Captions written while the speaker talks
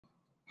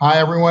Hi,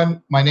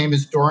 everyone. My name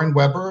is Doran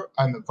Weber.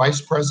 I'm a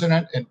Vice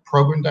President and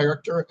Program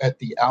Director at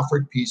the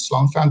Alfred P.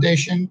 Sloan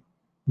Foundation.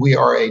 We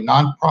are a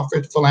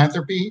nonprofit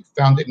philanthropy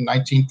founded in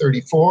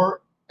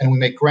 1934, and we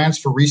make grants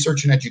for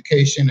research and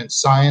education in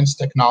science,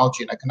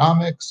 technology, and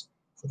economics,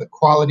 for the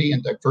quality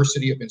and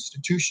diversity of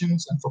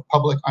institutions, and for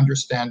public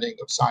understanding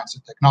of science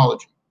and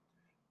technology.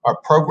 Our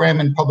program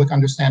in public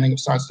understanding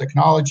of science and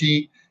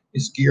technology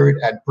is geared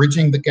at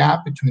bridging the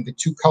gap between the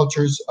two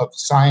cultures of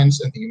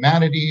science and the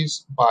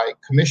humanities by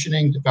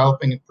commissioning,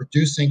 developing, and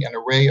producing an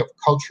array of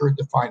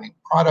culture-defining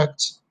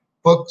products,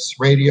 books,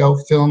 radio,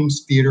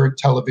 films, theater,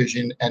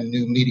 television, and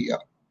new media.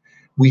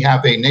 We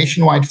have a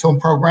nationwide film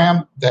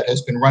program that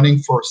has been running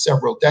for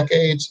several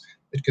decades.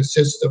 It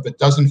consists of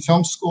 12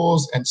 film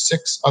schools and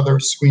 6 other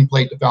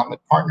screenplay development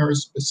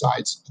partners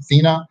besides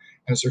Athena,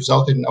 and has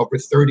resulted in over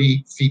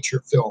 30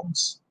 feature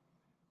films.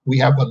 We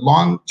have a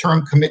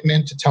long-term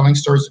commitment to telling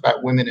stories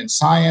about women in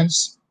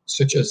science,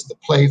 such as the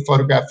play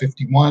Photograph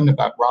 51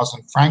 about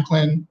Rosalind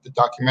Franklin, the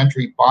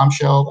documentary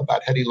Bombshell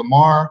about Hedy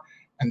Lamarr,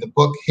 and the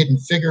book Hidden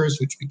Figures,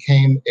 which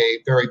became a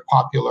very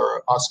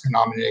popular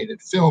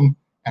Oscar-nominated film,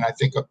 and I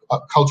think a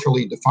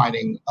culturally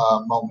defining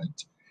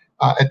moment.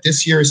 At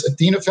this year's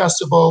Athena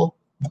Festival,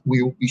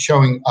 we will be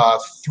showing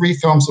 3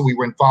 films that we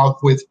were involved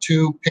with,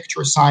 2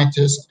 picture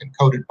scientists and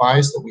coded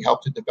bias that we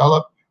helped to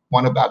develop,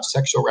 one about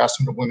sexual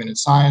harassment of women in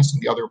science,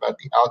 and the other about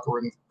the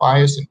algorithmic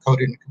bias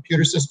encoded in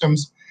computer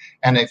systems,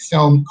 and a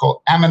film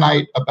called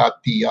Ammonite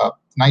about the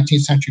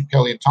 19th century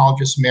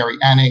paleontologist Mary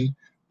Anning,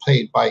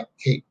 played by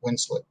Kate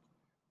Winslet.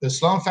 The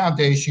Sloan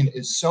Foundation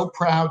is so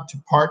proud to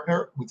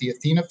partner with the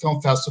Athena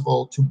Film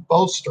Festival to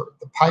bolster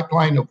the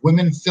pipeline of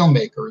women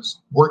filmmakers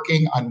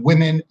working on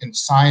women in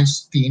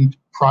science-themed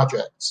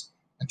projects,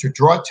 and to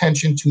draw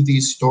attention to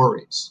these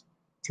stories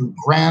through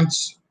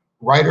grants,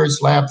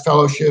 Writers Lab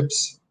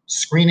fellowships,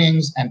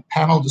 screenings, and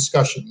panel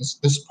discussions.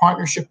 This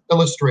partnership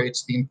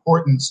illustrates the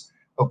importance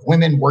of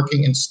women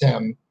working in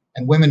STEM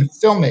and women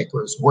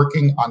filmmakers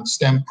working on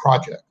STEM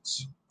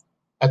projects.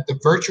 At the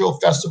virtual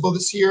festival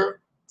this year,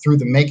 through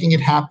the Making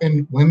It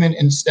Happen Women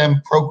in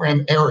STEM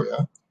program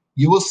area,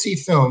 you will see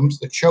films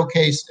that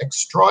showcase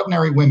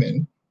extraordinary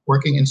women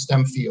working in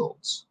STEM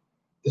fields.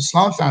 The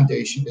Sloan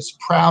Foundation is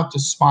proud to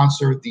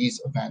sponsor these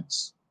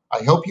events.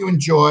 I hope you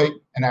enjoy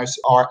and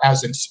are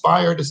as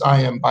inspired as I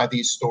am by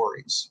these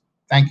stories.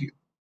 Thank you.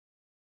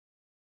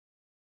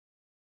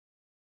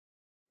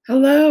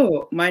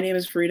 Hello, my name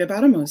is Farida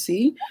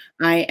Badamosi.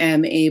 I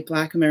am a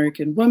Black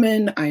American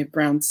woman. I have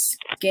brown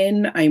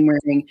skin. I'm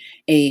wearing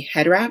a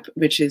head wrap,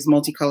 which is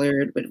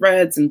multicolored with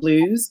reds and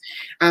blues.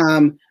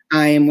 I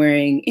am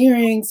wearing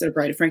earrings that are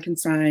Bride of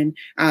Frankenstein.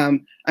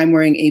 I'm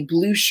wearing a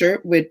blue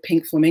shirt with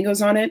pink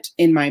flamingos on it.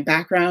 In my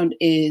background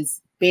is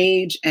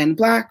beige and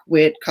black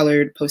with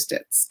colored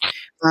Post-its.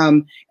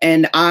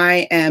 And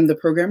I am the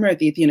programmer at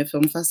the Athena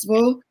Film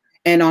Festival.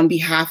 And on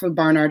behalf of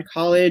Barnard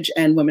College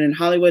and Women in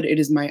Hollywood, it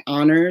is my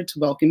honor to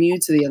welcome you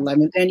to the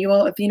 11th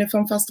annual Athena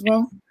Film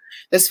Festival.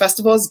 This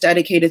festival is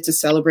dedicated to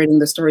celebrating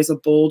the stories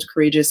of bold,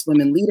 courageous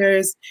women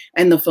leaders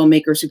and the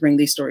filmmakers who bring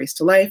these stories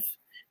to life.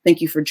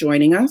 Thank you for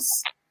joining us.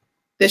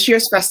 This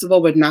year's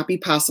festival would not be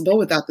possible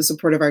without the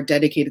support of our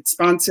dedicated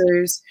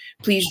sponsors.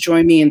 Please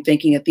join me in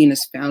thanking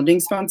Athena's founding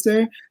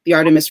sponsor, the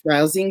Artemis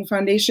Rising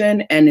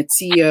Foundation, and its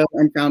CEO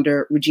and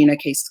founder, Regina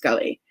K.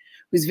 Scully,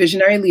 whose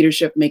visionary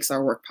leadership makes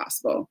our work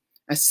possible.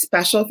 A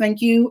special thank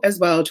you as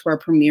well to our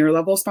premier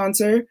level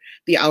sponsor,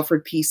 the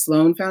Alfred P.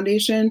 Sloan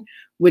Foundation,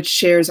 which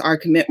shares our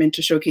commitment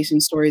to showcasing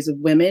stories of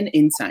women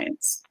in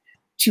science.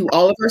 To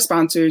all of our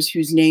sponsors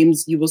whose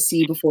names you will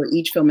see before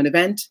each film and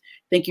event,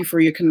 thank you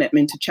for your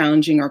commitment to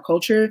challenging our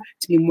culture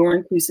to be more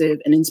inclusive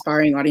and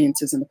inspiring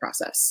audiences in the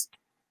process.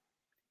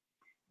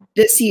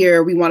 This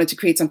year, we wanted to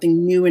create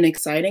something new and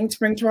exciting to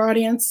bring to our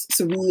audience.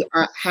 So we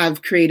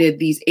have created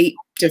these 8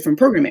 different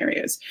program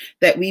areas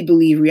that we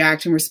believe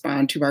react and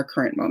respond to our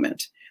current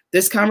moment.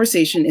 This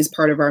conversation is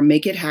part of our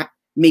Making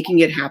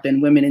It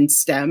Happen Women in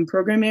STEM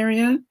program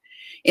area.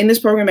 In this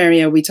program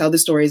area, we tell the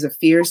stories of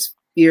fierce,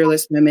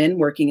 fearless women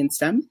working in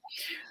STEM.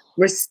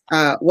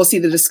 We'll see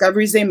the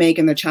discoveries they make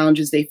and the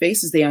challenges they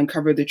face as they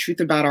uncover the truth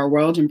about our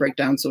world and break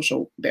down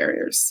social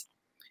barriers.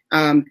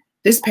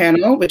 This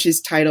panel, which is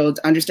titled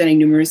Understanding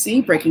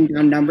Numeracy, Breaking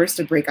Down Numbers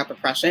to Break Up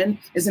Oppression,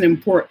 is an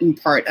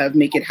important part of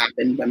Make It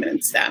Happen Women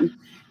in STEM,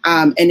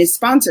 and is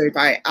sponsored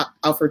by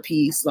Alfred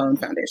P. Sloan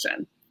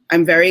Foundation.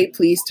 I'm very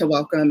pleased to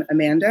welcome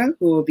Amanda,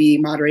 who will be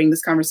moderating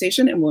this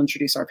conversation and will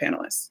introduce our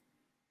panelists.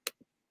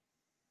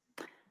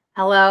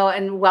 Hello,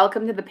 and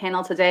welcome to the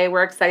panel today.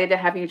 We're excited to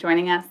have you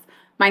joining us.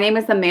 My name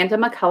is Amanda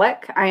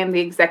McCulloch. I am the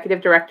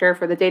Executive Director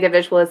for the Data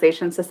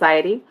Visualization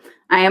Society.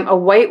 I am a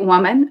white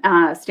woman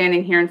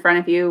standing here in front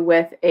of you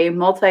with a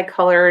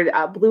multicolored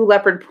blue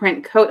leopard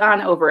print coat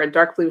on over a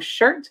dark blue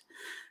shirt.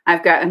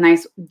 I've got a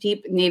nice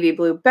deep navy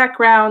blue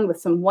background with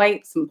some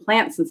white, some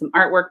plants, and some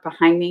artwork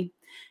behind me.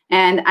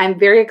 And I'm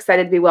very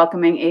excited to be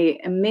welcoming an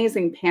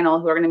amazing panel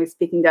who are going to be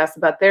speaking to us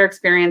about their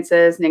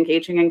experiences and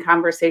engaging in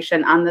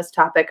conversation on this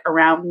topic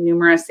around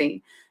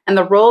numeracy and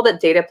the role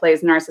that data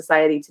plays in our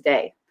society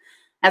today.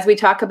 As we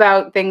talk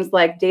about things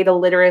like data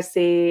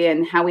literacy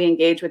and how we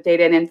engage with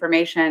data and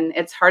information,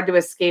 it's hard to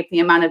escape the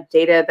amount of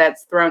data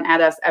that's thrown at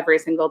us every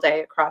single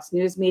day across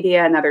news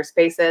media and other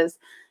spaces,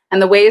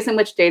 and the ways in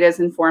which data is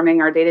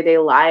informing our day-to-day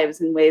lives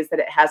in ways that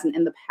it hasn't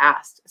in the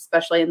past,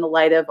 especially in the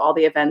light of all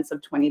the events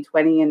of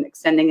 2020 and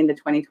extending into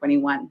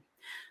 2021.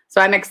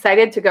 So I'm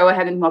excited to go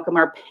ahead and welcome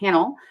our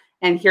panel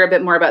and hear a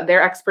bit more about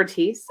their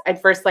expertise.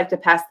 I'd first like to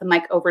pass the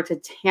mic over to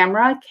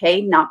Tamra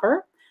K.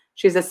 Knopper.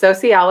 She's a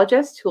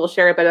sociologist who will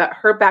share a bit about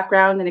her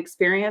background and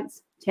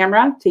experience.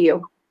 Tamra, to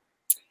you.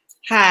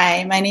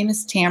 Hi, my name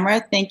is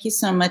Tamra. Thank you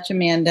so much,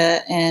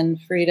 Amanda and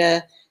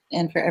Frida,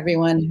 and for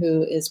everyone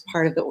who is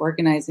part of the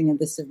organizing of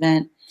this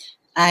event.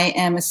 I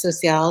am a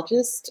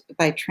sociologist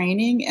by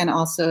training and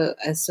also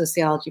a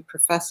sociology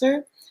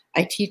professor.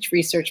 I teach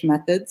research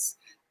methods,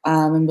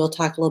 and we'll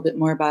talk a little bit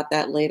more about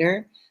that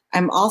later.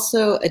 I'm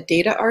also a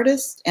data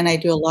artist, and I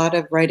do a lot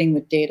of writing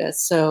with data.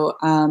 So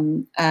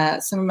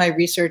some of my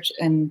research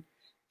and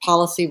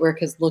policy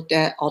work has looked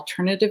at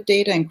alternative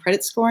data and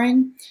credit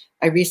scoring.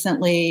 I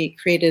recently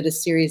created a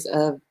series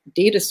of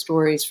data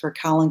stories for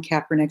Colin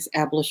Kaepernick's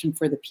Abolition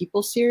for the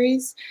People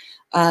series.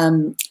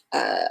 I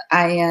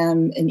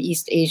am an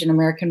East Asian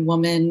American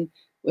woman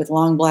with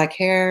long black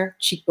hair,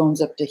 cheekbones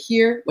up to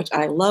here, which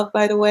I love,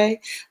 by the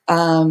way.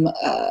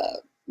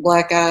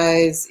 Black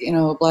eyes,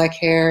 black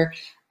hair.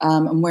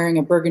 I'm wearing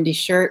a burgundy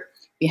shirt.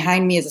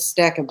 Behind me is a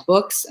stack of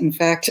books. In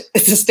fact,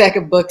 it's a stack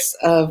of books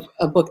of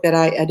a book that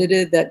I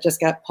edited that just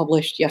got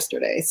published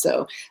yesterday.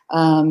 So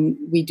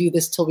we do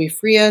this till we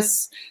free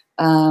us.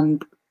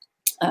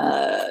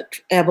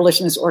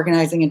 Abolitionist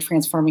Organizing and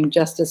Transforming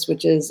Justice,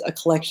 which is a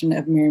collection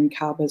of Miriam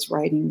Kaba's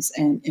writings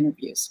and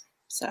interviews.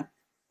 So.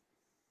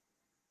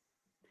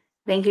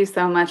 Thank you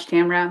so much,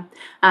 Tamra.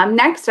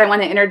 Next, I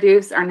want to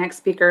introduce our next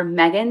speaker,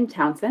 Megan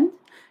Townsend.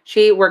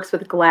 She works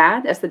with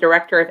GLAAD as the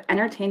Director of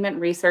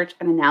Entertainment Research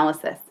and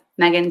Analysis.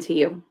 Megan, to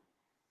you.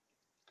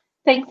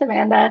 Thanks,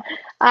 Amanda.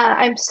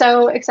 I'm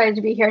so excited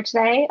to be here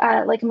today.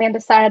 Like Amanda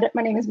said,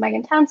 my name is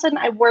Megan Townsend.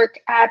 I work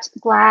at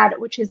GLAAD,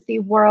 which is the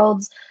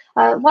world's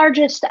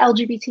largest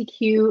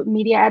LGBTQ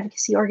media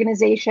advocacy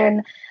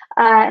organization,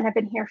 and I've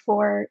been here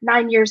for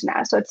 9 years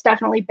now. So it's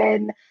definitely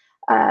been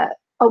a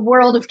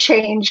world of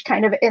change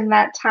kind of in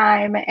that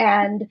time,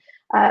 and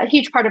a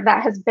huge part of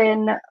that has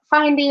been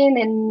finding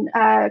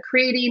and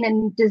creating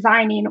and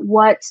designing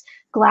what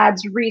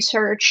GLAAD's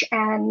research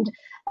and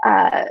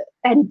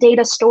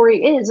data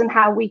story is, and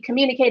how we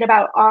communicate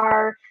about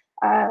our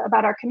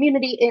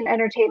community in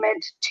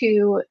entertainment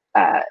to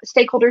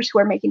stakeholders who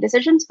are making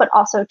decisions, but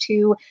also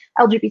to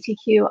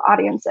LGBTQ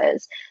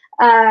audiences.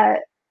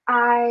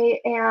 I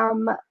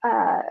am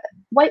a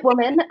white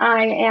woman.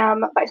 I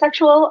am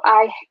bisexual.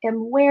 I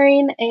am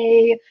wearing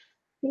a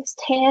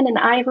tan and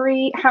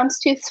ivory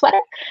houndstooth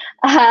sweater,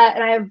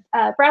 and I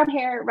have brown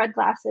hair, red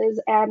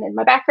glasses, and in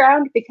my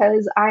background,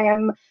 because I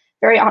am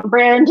very on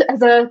brand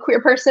as a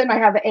queer person, I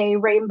have a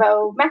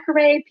rainbow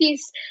macrame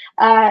piece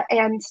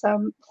and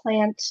some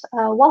plant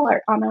wall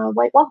art on a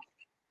white wall.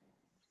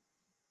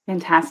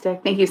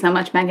 Fantastic. Thank you so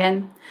much,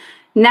 Megan.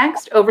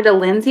 Next, over to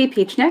Lindsay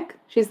Peachnick.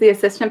 She's the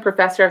Assistant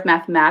Professor of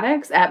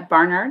Mathematics at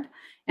Barnard,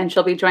 and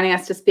she'll be joining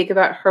us to speak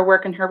about her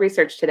work and her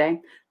research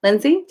today.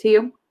 Lindsay, to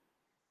you.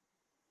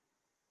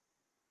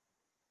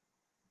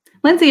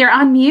 Lindsay, you're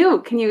on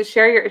mute. Can you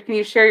share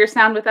your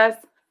sound with us?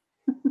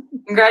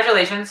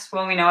 Congratulations.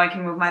 Well, we know I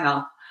can move my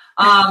mouth.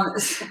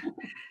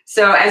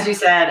 So as you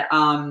said,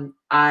 I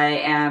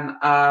am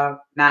a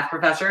math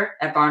professor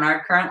at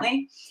Barnard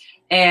currently.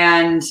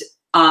 And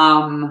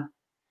my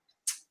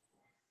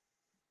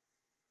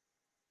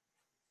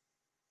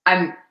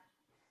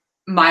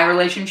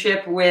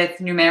relationship with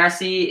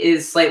numeracy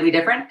is slightly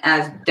different,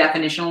 as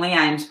definitionally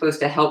I am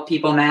supposed to help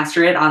people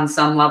master it on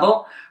some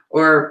level,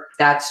 or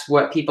that's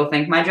what people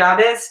think my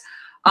job is.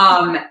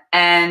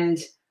 And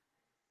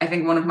I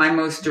think one of my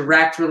most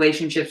direct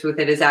relationships with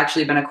it has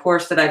actually been a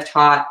course that I've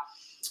taught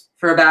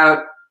for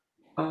about,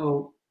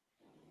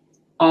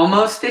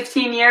 almost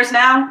 15 years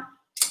now,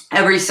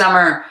 every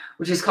summer,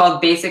 which is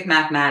called Basic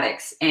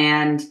Mathematics.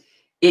 And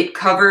it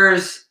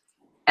covers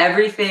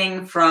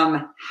everything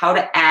from how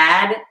to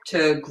add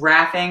to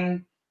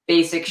graphing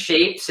basic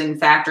shapes and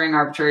factoring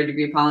arbitrary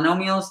degree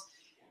polynomials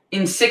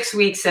in 6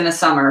 weeks in a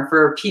summer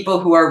for people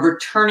who are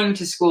returning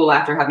to school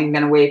after having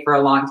been away for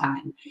a long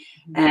time.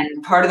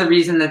 And part of the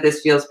reason that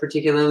this feels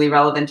particularly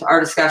relevant to our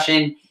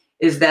discussion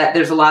is that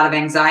there's a lot of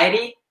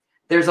anxiety.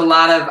 There's a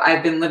lot of,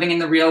 I've been living in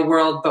the real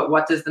world, but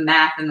what does the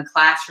math in the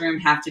classroom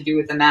have to do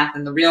with the math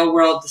in the real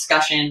world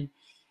discussion?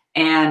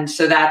 And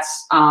so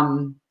that's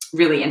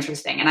really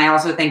interesting. And I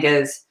also think,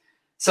 as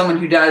someone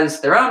who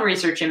does their own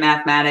research in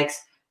mathematics,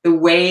 the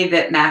way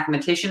that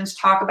mathematicians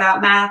talk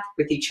about math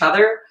with each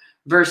other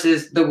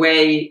versus the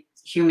way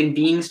human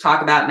beings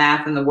talk about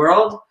math in the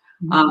world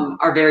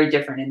are very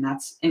different. And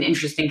that's an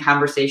interesting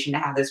conversation to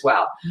have as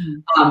well.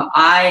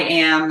 I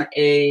am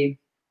a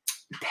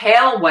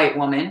pale white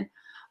woman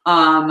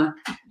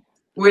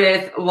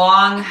with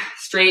long,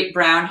 straight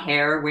brown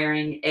hair,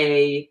 wearing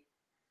a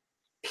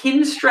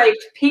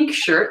pinstriped pink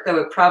shirt, though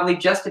it probably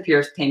just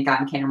appears pink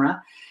on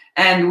camera,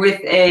 and with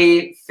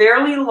a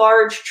fairly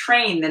large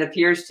train that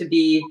appears to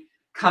be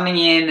coming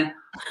in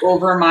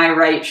over my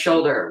right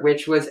shoulder,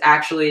 which was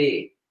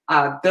actually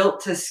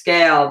built to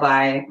scale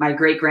by my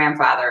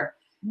great-grandfather.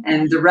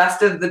 And the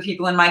rest of the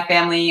people in my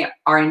family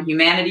are in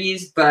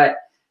humanities, but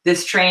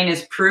this train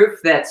is proof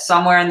that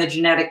somewhere in the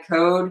genetic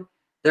code,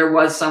 there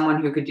was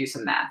someone who could do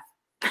some math.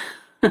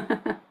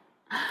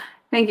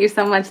 Thank you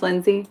so much,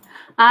 Lindsay.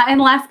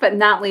 And last but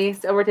not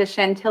least, over to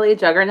Chantilly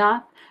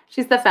Juggernaut.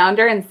 She's the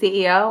founder and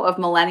CEO of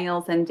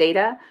Millennials and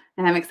Data,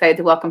 and I'm excited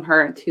to welcome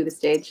her to the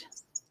stage.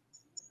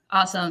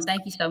 Awesome.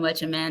 Thank you so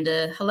much,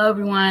 Amanda. Hello,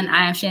 everyone.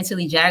 I am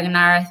Chantilly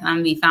Juggernaut.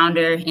 I'm the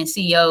founder and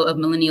CEO of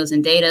Millennials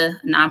and Data,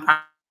 a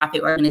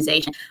nonprofit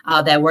organization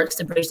that works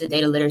to bridge the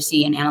data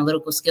literacy and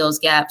analytical skills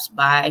gaps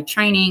by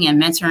training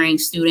and mentoring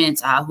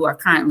students who are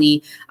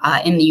currently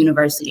in the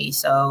university.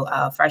 So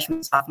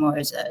freshmen,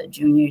 sophomores,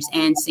 juniors,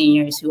 and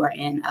seniors who are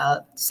in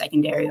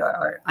secondary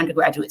or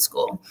undergraduate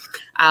school.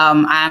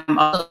 I'm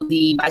also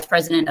the vice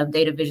president of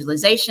data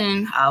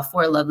visualization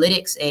for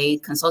Lovelytics, a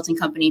consulting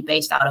company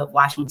based out of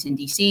Washington,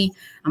 D.C.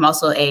 I'm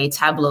also a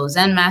Tableau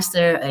Zen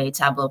master, a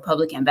Tableau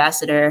public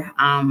ambassador.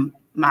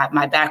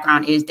 My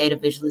background is data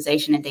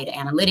visualization and data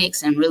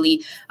analytics, and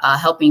really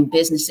helping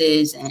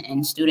businesses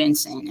and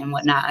students and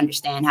whatnot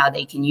understand how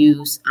they can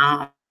use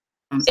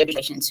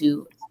visualization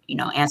to,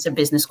 answer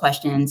business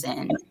questions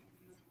and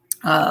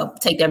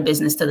take their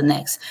business to the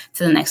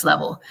next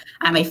level.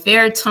 I'm a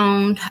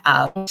fair-toned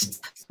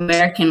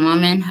American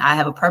woman. I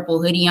have a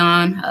purple hoodie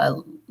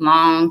on,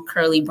 long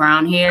curly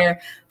brown hair,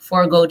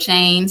 4 gold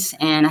chains,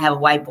 and I have a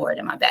whiteboard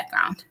in my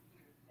background.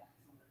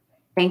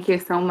 Thank you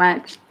so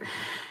much.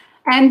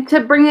 And to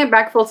bring it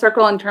back full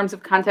circle in terms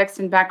of context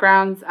and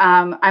backgrounds,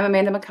 I'm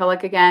Amanda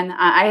McCulloch again.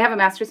 I have a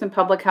master's in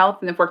public health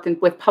and have worked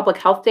with public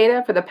health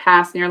data for the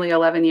past nearly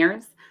 11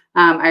 years.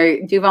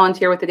 I do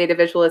volunteer with the Data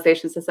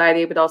Visualization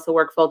Society, but also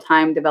work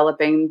full-time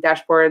developing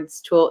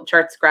dashboards,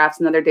 charts, graphs,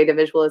 and other data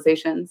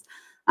visualizations,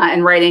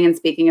 and writing and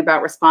speaking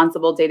about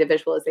responsible data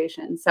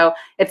visualization. So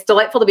it's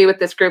delightful to be with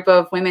this group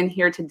of women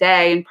here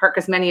today, in part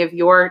because many of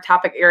your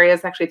topic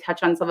areas actually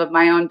touch on some of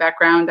my own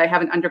background. I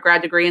have an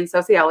undergrad degree in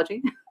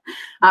sociology.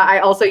 I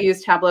also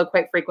use Tableau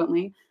quite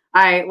frequently.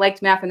 I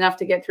liked math enough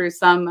to get through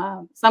some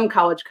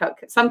college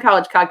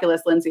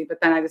calculus, Lindsay,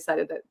 but then I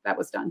decided that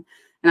was done.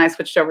 And I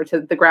switched over to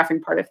the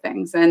graphing part of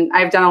things. And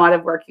I've done a lot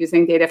of work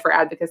using data for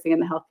advocacy in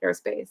the healthcare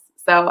space.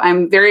 So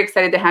I'm very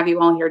excited to have you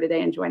all here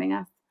today and joining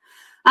us.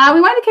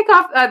 We wanted to kick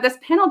off this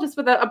panel just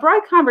with a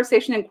broad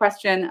conversation and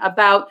question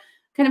about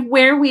kind of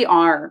where we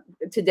are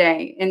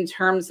today in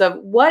terms of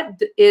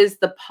what is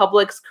the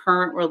public's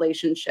current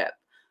relationship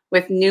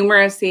with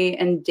numeracy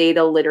and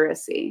data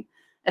literacy,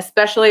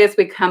 especially as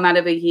we come out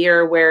of a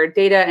year where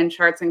data and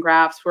charts and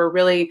graphs were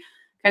really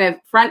kind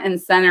of front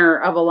and center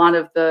of a lot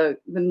of the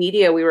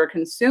media we were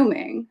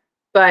consuming.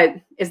 But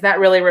is that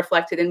really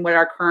reflected in what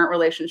our current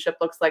relationship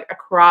looks like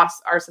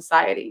across our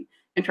society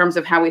in terms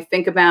of how we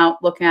think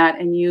about, look at,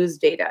 and use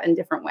data in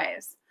different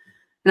ways?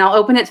 And I'll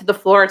open it to the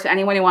floor to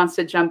anyone who wants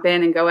to jump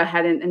in and go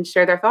ahead and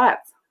share their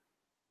thoughts.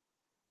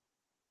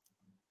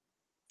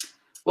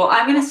 Well,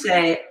 I'm going to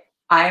say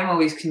I am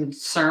always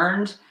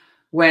concerned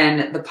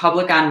when the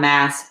public en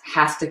masse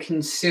has to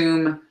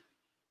consume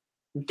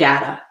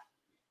data.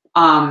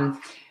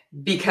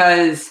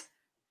 Because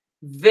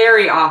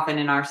very often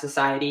in our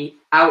society,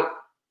 out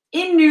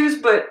in news,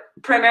 but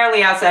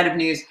primarily outside of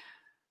news,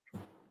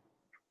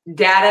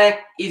 data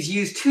is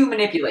used to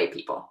manipulate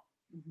people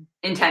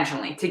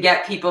intentionally, to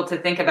get people to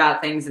think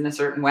about things in a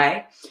certain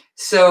way.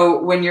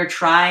 So when you're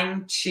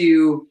trying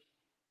to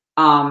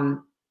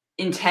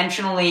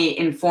intentionally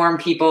inform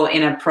people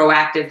in a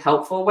proactive,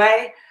 helpful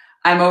way,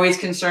 I'm always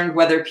concerned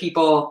whether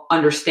people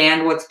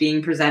understand what's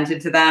being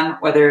presented to them,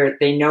 whether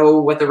they know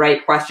what the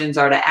right questions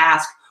are to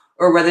ask,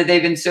 or whether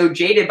they've been so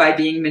jaded by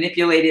being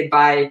manipulated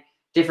by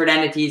different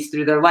entities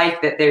through their life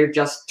that they're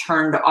just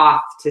turned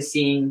off to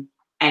seeing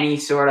any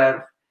sort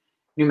of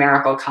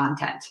numerical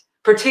content,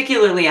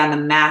 particularly on the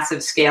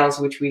massive scales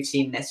which we've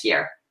seen this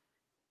year.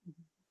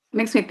 It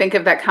makes me think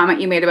of that comment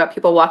you made about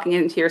people walking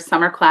into your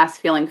summer class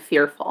feeling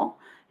fearful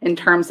in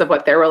terms of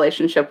what their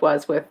relationship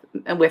was with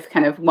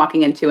kind of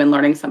walking into and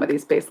learning some of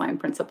these baseline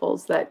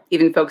principles, that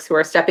even folks who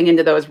are stepping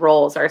into those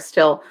roles are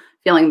still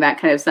feeling that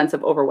kind of sense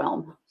of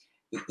overwhelm.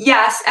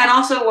 Yes, and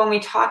also when we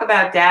talk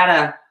about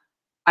data,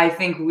 I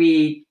think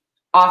we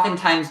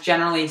oftentimes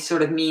generally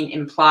sort of mean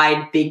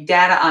implied big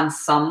data on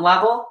some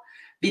level,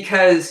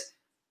 because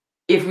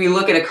if we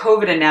look at a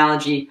COVID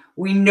analogy,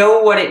 we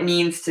know what it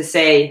means to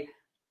say,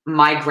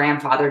 my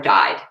grandfather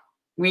died.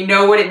 We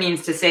know what it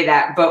means to say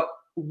that, but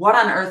what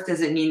on earth does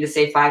it mean to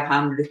say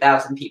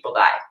 500,000 people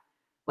died?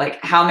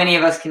 Like, how many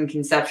of us can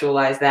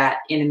conceptualize that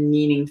in a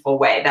meaningful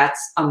way?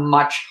 That's a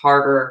much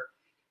harder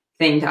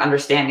thing to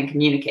understand and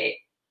communicate.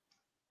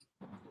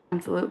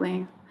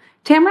 Absolutely.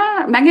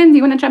 Tamara, Megan, do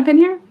you want to jump in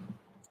here?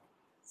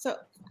 So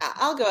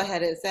I'll go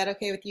ahead. Is that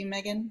okay with you,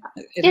 Megan?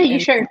 Yeah, you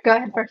sure. Go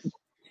ahead first.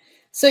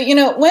 So, one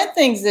of the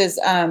things is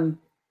I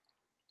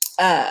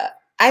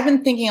I've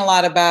been thinking a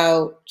lot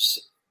about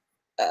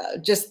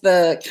just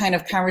the kind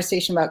of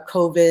conversation about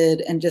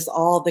COVID and just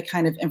all the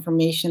kind of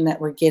information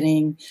that we're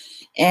getting.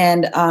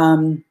 And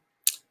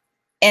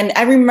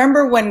I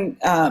remember when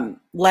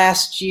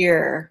last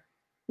year,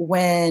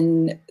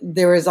 when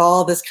there was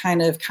all this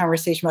kind of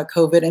conversation about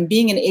COVID, and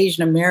being an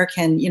Asian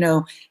American, you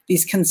know,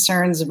 these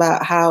concerns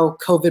about how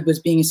COVID was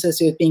being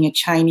associated with being a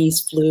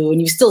Chinese flu. And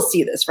you still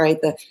see this,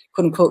 right? The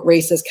quote unquote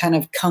racist kind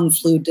of Kung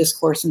flu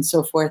discourse and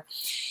so forth.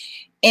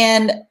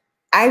 And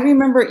I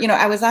remember, you know,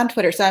 I was on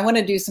Twitter, so I want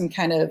to do some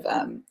kind of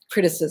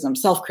criticism,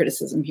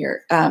 self-criticism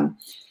here.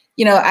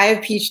 You know, I have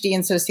a PhD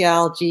in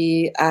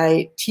sociology.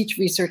 I teach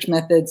research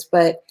methods,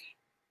 but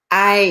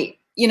I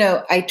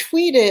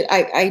tweeted,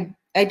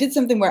 I did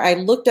something where I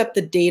looked up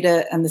the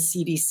data on the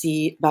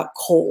CDC about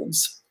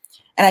colds.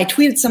 And I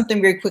tweeted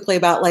something very quickly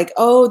about like,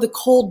 oh, the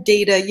cold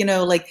data, you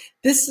know, like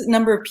this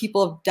number of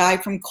people have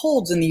died from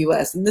colds in the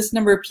US and this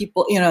number of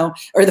people, you know,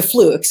 or the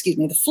flu, excuse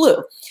me, the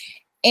flu.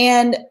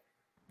 And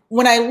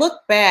when I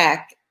look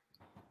back,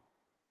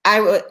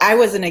 I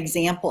was an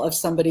example of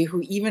somebody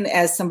who, even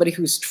as somebody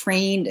who's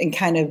trained in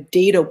kind of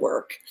data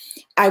work,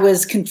 I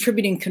was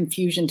contributing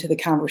confusion to the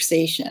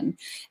conversation.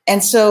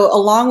 And so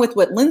along with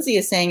what Lindsay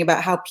is saying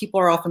about how people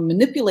are often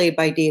manipulated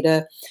by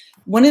data,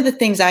 one of the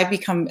things I've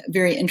become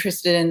very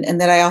interested in, and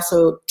that I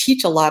also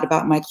teach a lot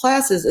about in my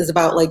classes, is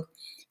about like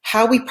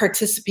how we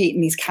participate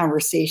in these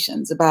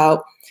conversations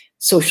about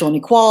social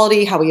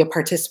inequality, how we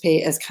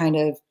participate as kind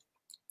of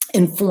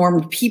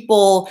informed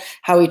people,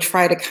 how we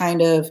try to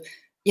kind of,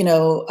 you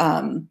know,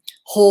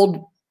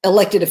 hold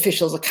elected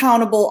officials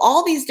accountable,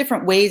 all these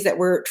different ways that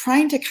we're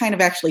trying to kind of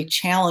actually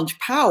challenge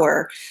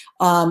power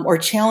or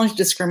challenge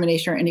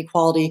discrimination or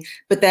inequality.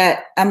 But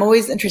that I'm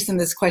always interested in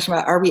this question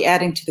about, are we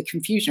adding to the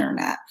confusion or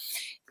not?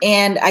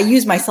 And I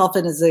use myself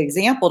as an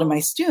example to my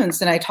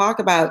students, and I talk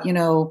about, you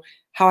know,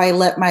 how I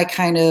let my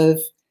kind of,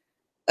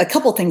 a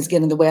couple things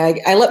get in the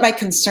way. I let my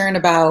concern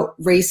about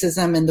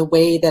racism and the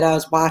way that I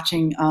was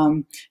watching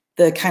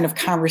the kind of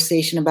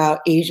conversation about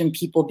Asian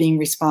people being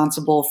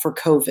responsible for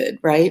COVID,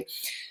 right?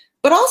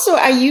 But also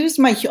I used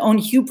my own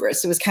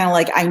hubris. It was kind of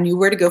like, I knew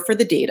where to go for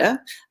the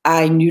data.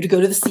 I knew to go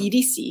to the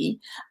CDC.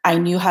 I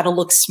knew how to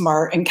look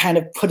smart and kind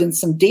of put in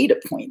some data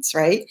points,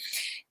 right?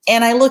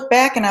 And I look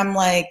back and I'm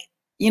like,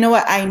 you know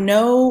what? I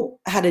know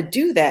how to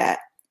do that,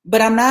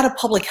 but I'm not a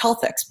public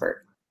health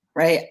expert,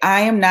 right?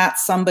 I am not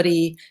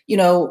somebody, you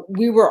know,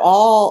 we were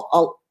all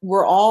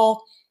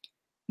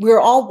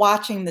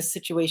watching the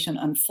situation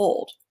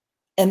unfold.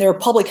 And there are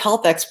public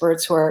health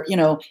experts who are, you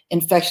know,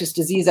 infectious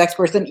disease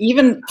experts, and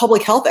even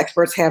public health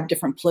experts have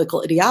different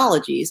political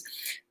ideologies.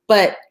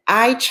 But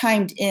I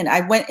chimed in,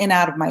 I went in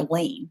out of my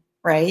lane,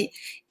 right?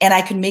 And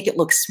I could make it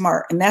look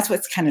smart. And that's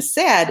what's kind of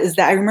sad, is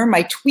that I remember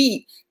my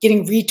tweet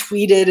getting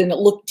retweeted and it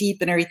looked deep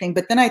and everything.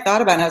 But then I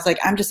thought about it and I was like,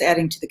 I'm just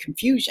adding to the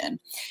confusion.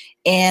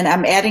 And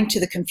I'm adding to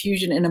the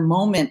confusion in a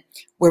moment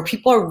where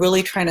people are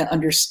really trying to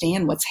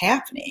understand what's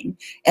happening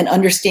and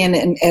understand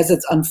it as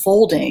it's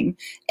unfolding.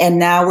 And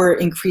now we're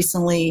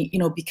increasingly, you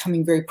know,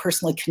 becoming very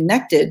personally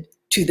connected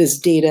to this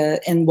data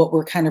and what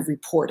we're kind of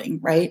reporting,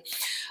 right?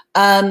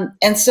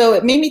 And so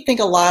it made me think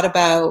a lot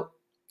about,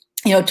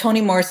 you know,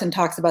 Toni Morrison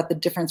talks about the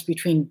difference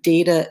between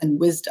data and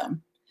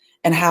wisdom,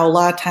 and how a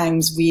lot of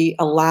times we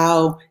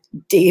allow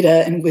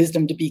data and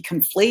wisdom to be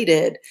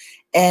conflated.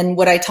 And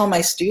what I tell my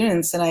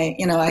students, and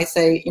I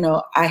say, you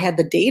know, I had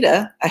the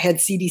data, I had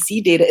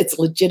CDC data, it's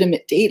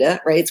legitimate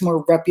data, right? It's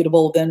more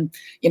reputable than,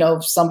 you know,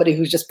 somebody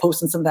who's just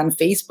posting something on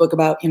Facebook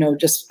about, you know,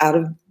 just out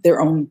of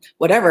their own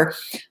whatever.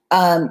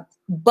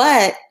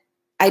 But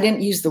I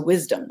didn't use the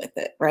wisdom with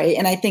it, right?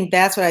 And I think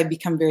that's what I've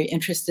become very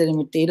interested in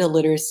with data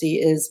literacy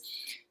is,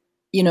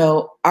 you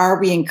know, are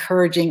we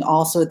encouraging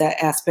also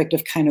that aspect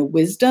of kind of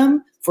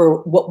wisdom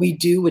for what we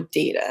do with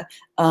data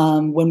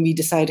when we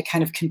decide to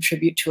kind of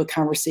contribute to a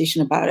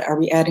conversation about it? Are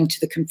we adding to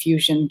the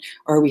confusion,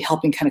 or are we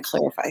helping kind of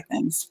clarify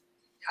things?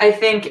 I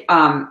think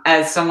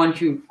as someone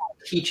who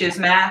teaches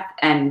math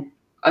and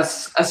a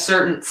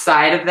certain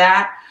side of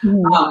that,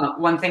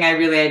 one thing I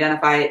really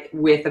identify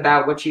with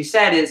about what you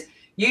said is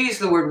you use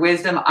the word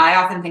wisdom. I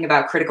often think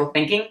about critical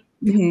thinking,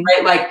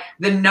 right? Like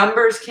the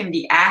numbers can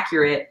be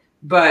accurate,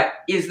 but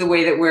is the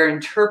way that we're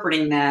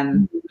interpreting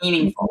them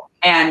meaningful?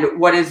 And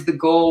what is the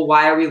goal?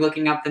 Why are we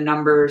looking up the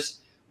numbers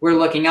we're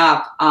looking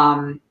up?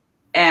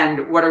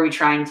 And what are we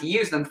trying to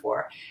use them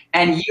for?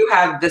 And you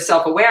have the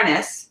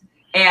self-awareness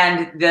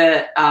and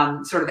the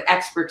sort of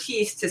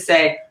expertise to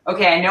say,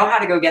 okay, I know how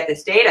to go get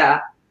this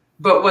data,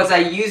 but was I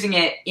using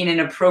it in an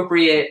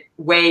appropriate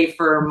way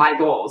for my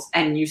goals?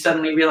 And you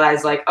suddenly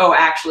realize like, oh,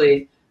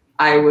 actually,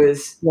 I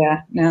was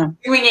doing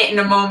it in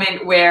a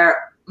moment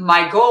where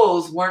my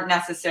goals weren't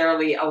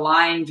necessarily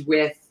aligned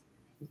with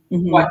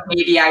what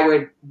maybe I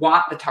would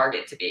want the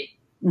target to be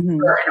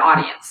for an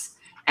audience.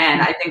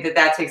 And I think that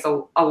that takes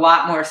a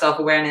lot more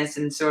self-awareness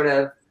and sort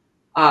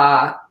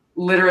of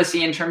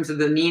literacy in terms of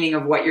the meaning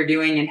of what you're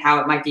doing and how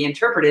it might be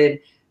interpreted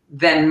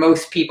than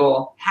most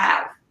people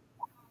have.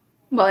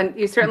 Well, and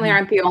you certainly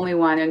aren't the only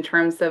one in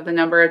terms of the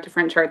number of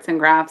different charts and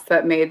graphs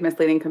that made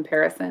misleading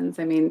comparisons.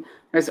 I mean,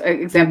 there's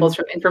examples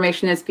from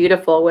Information is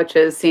Beautiful, which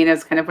is seen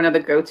as kind of one of the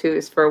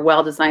go-tos for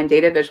well-designed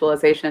data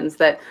visualizations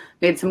that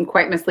made some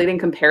quite misleading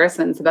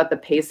comparisons about the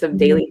pace of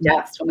daily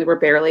deaths when we were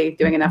barely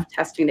doing enough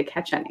testing to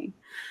catch any.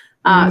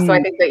 So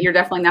I think that you're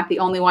definitely not the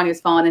only one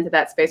who's fallen into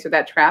that space or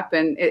that trap.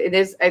 And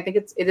I think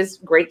it is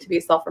great to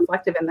be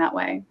self-reflective in that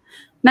way.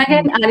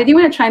 Megan, did you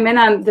want to chime in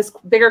on this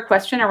bigger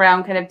question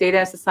around kind of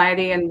data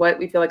society and what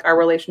we feel like our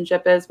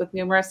relationship is with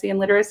numeracy and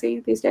literacy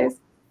these days?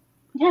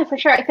 Yeah, for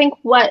sure. I think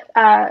what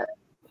I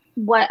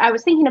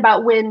was thinking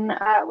about when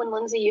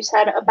Lindsay, you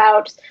said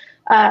about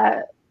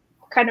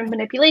kind of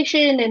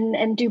manipulation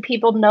and do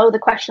people know the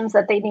questions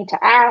that they need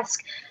to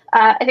ask?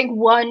 I think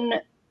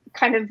one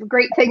kind of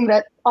great thing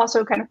that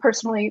also kind of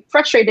personally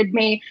frustrated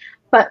me,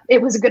 but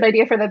it was a good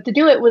idea for them to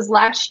do it, was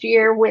last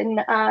year when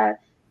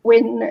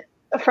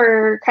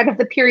for kind of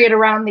the period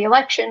around the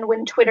election,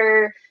 when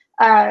Twitter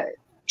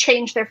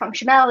changed their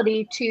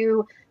functionality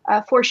to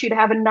force you to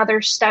have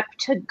another step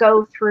to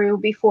go through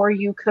before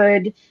you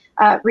could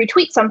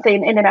retweet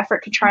something in an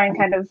effort to try and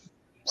kind of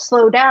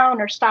slow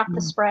down or stop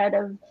the spread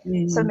of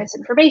some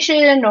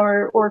misinformation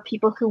or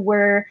people who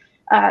were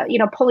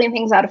pulling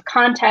things out of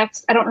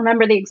context. I don't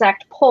remember the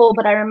exact poll,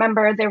 but I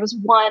remember there was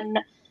one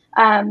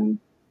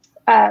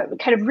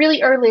kind of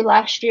really early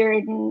last year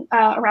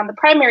around the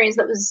primaries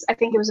I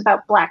think it was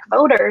about Black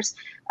voters.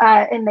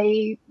 And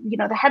they,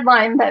 the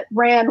headline that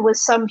ran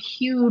was some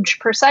huge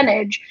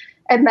percentage.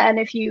 And then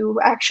if you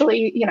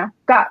actually,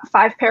 got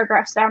 5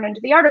 paragraphs down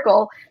into the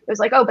article, it was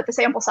like, oh, but the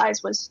sample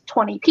size was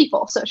 20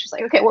 people. So it's just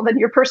like, okay, well, then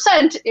your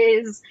percent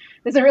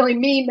doesn't really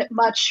mean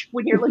much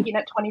when you're looking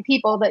at 20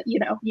 people that,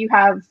 you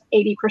have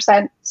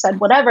 80% said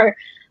whatever.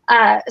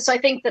 So I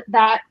think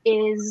that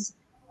is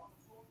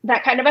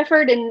that kind of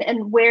effort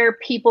and where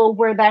people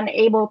were then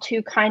able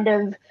to kind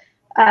of,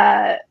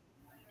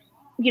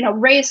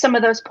 raise some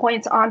of those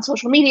points on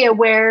social media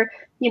where,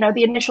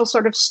 the initial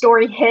sort of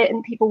story hit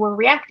and people were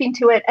reacting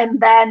to it. And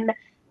then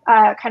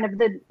kind of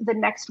the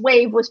next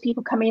wave was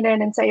people coming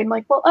in and saying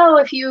like, well, oh,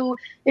 if you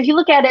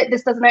look at it,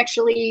 this doesn't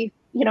actually,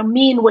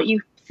 mean what you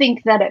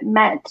think that it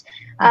meant.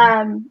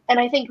 And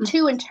I think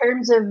too, in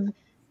terms of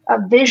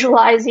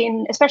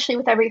visualizing, especially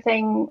with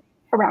everything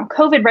around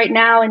COVID right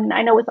now, and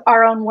I know with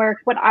our own work,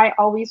 what I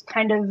always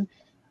kind of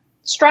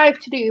strive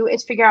to do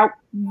is figure out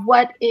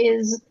what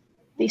is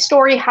the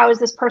story, how is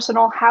this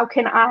personal, how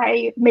can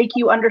I make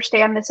you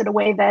understand this in a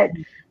way that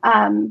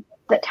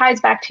that ties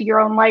back to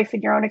your own life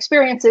and your own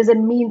experiences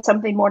and means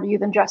something more to you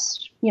than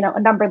just a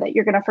number that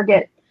you're going to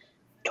forget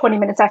 20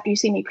 minutes after you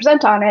see me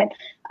present on it.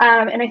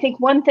 And I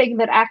think one thing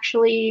that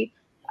actually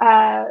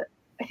I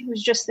think it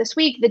was just this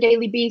week, the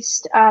Daily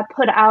Beast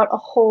put out a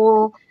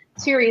whole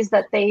series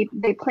that they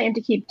plan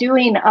to keep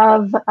doing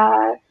of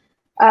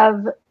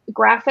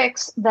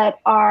graphics that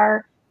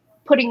are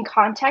putting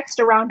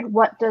context around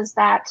what does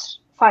that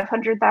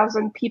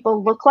 500,000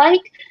 people look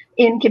like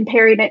in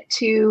comparing it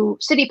to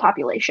city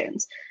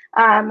populations.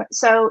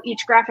 So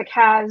each graphic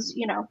has,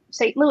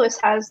 St. Louis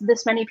has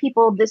this many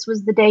people. This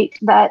was the date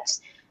that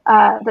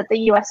the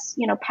U.S.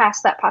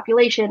 passed that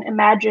population.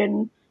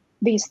 Imagine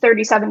these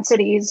 37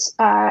 cities.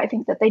 I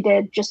think that they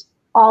did just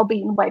all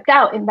being wiped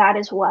out, and that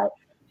is what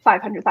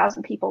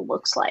 500,000 people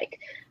looks like.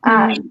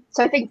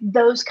 So I think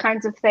those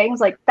kinds of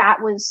things, like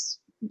that was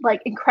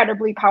like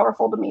incredibly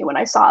powerful to me when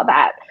I saw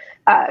that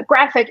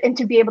graphic, and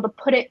to be able to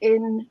put it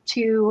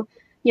into,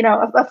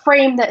 a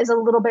frame that is a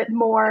little bit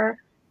more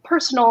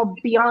personal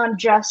beyond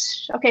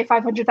just, okay,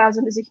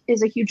 500,000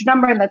 is a huge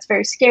number and that's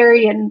very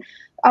scary and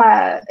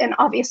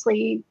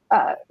obviously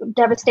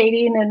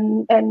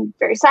devastating and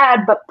very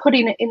sad, but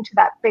putting it into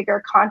that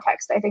bigger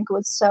context, I think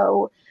was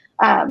so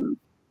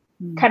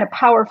kind of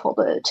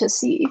powerful to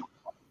see.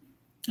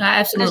 I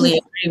absolutely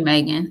agree,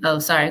 Megan. Oh,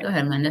 sorry. Go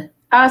ahead, Linda.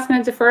 I was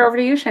going to defer over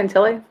to you,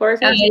 Chantilly.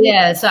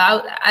 Yeah, so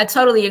I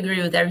totally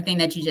agree with everything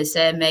that you just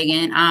said,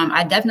 Megan.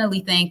 I definitely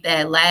think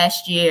that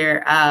last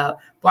year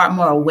brought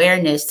more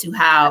awareness to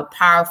how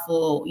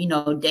powerful,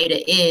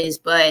 data is,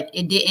 but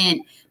it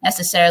didn't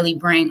necessarily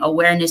bring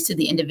awareness to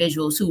the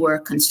individuals who were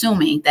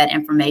consuming that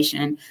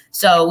information.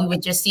 So we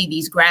would just see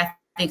these graphics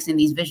and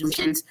these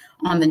visualizations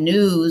on the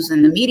news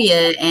and the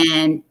media,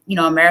 and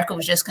America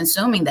was just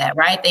consuming that,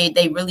 right?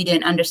 They really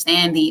didn't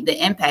understand the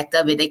impact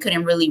of it. They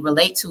couldn't really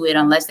relate to it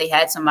unless they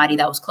had somebody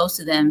that was close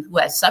to them who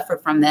had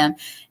suffered from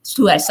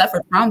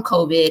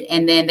COVID,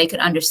 and then they could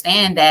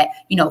understand that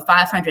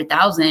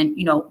 500,000,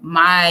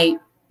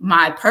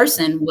 my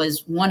person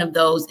was one of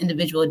those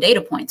individual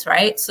data points,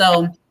 right?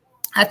 So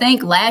I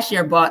think last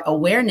year brought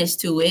awareness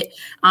to it.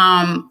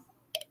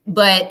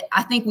 But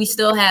I think we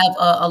still have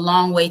a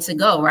long way to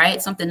go,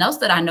 right? Something else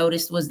that I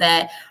noticed was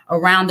that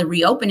around the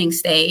reopening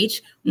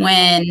stage,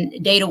 when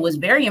data was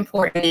very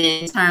important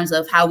in terms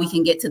of how we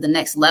can get to the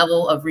next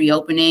level of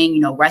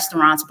reopening,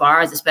 restaurants,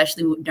 bars,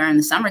 especially during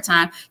the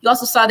summertime, you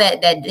also saw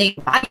that data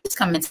bias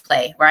come into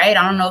play, right?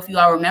 I don't know if you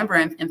all remember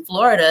in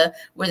Florida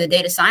where the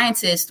data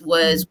scientist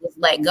was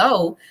let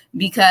go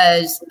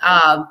because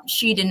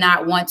she did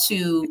not want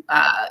to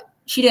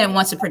she didn't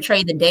want to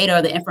portray the data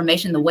or the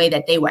information the way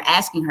that they were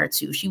asking her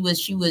to. She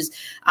was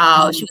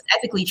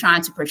ethically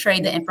trying to portray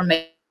the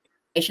information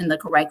the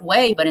correct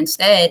way, but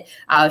instead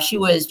she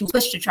was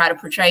pushed to try to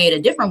portray it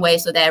a different way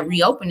so that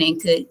reopening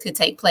could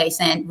take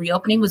place. And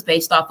reopening was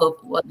based off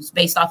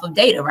of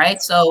data,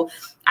 right? So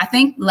I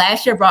think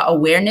last year brought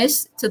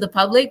awareness to the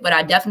public, but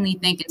I definitely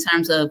think in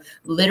terms of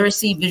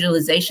literacy,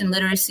 visualization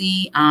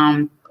literacy,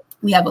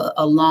 we have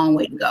a long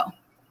way to go.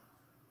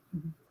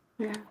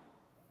 Yeah.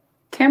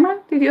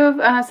 Tamara, did you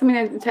have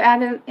something to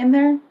add in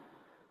there?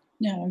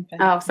 No, I'm fine.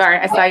 Oh, sorry.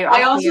 I saw you.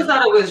 I also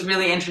thought it was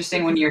really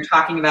interesting when you're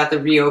talking about the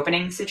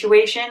reopening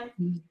situation,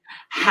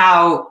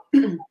 how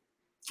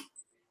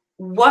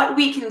what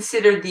we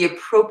considered the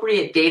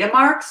appropriate data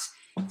marks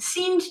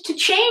seemed to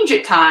change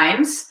at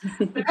times,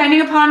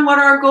 depending upon what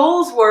our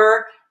goals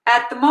were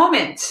at the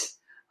moment.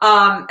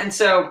 And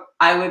so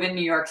I live in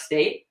New York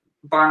State.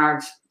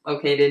 Barnard's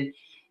located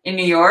in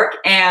New York.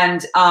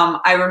 And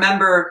I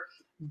remember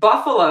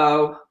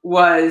Buffalo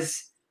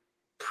was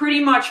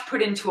pretty much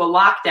put into a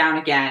lockdown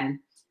again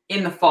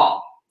in the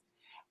fall.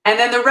 And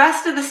then the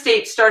rest of the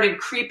state started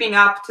creeping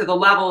up to the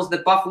levels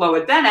that Buffalo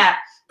had been at,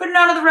 but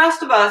none of the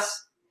rest of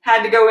us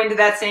had to go into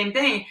that same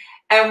thing.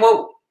 And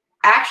what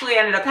actually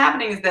ended up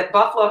happening is that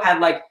Buffalo had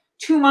like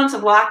 2 months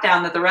of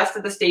lockdown that the rest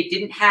of the state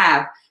didn't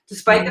have,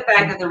 despite the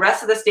fact that the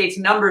rest of the state's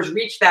numbers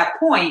reached that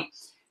point,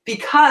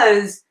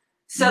 because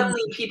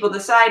suddenly people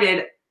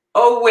decided,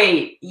 oh,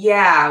 wait,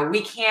 yeah,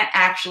 we can't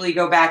actually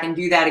go back and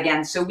do that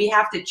again. So we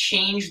have to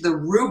change the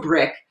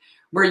rubric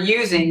we're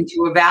using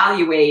to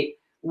evaluate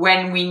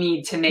when we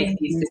need to make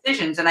these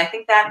decisions. And I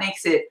think that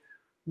makes it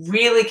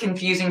really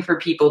confusing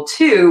for people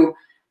too,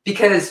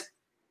 because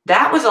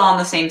that was all in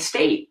the same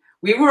state.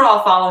 We were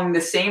all following the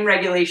same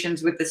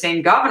regulations with the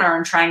same governor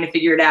and trying to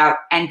figure it out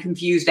and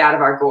confused out of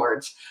our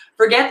gourds.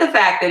 Forget the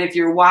fact that if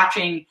you're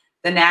watching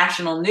the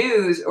national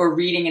news or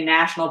reading a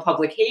national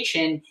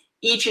publication,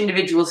 each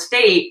individual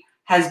state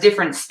has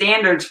different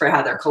standards for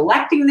how they're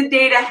collecting the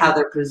data, how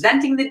they're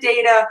presenting the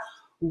data,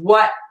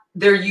 what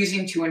they're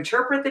using to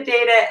interpret the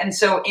data. And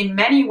so in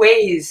many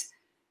ways,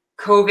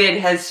 COVID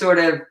has sort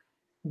of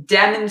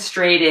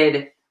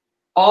demonstrated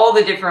all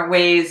the different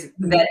ways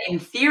that in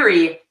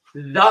theory,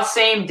 the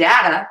same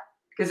data,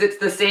 because it's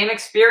the same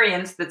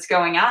experience that's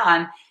going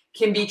on,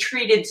 can be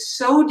treated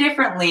so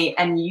differently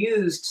and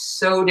used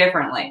so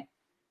differently.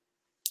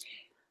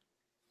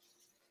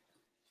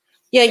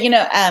 Yeah,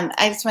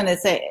 I just want to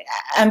say,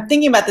 I'm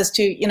thinking about this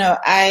too.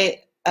 I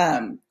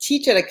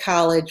teach at a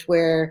college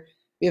where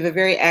we have a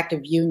very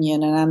active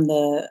union, and I'm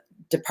the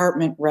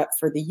department rep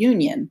for the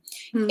union.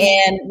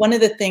 And one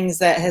of the things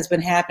that has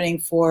been happening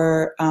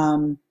for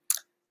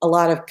a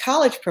lot of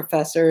college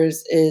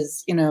professors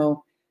is,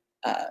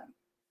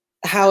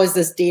 how is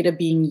this data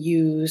being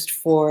used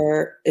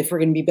for if we're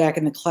going to be back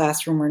in the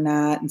classroom or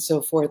not, and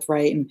so forth,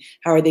 right? And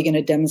how are they going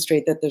to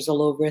demonstrate that there's a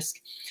low risk?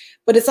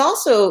 But it's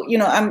also,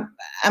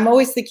 I'm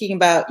always thinking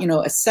about,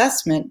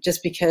 assessment,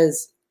 just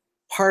because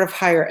part of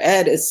higher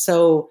ed is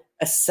so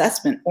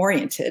assessment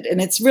oriented,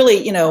 and it's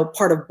really,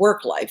 part of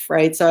work life,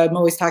 right? So I'm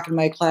always talking to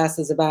my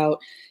classes about,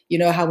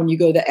 how when you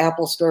go to the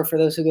Apple store, for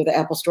those who go to the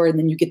Apple store, and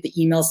then you get the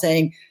email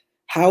saying,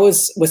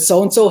 was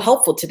so-and-so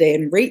helpful today,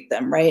 and rate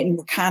them, right? And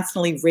we're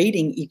constantly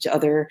rating each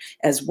other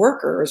as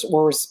workers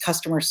or as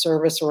customer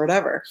service or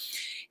whatever.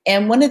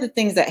 And one of the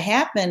things that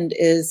happened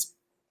is,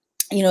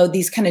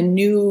 these kind of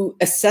new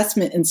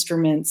assessment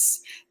instruments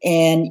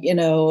and,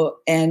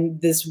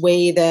 and this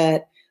way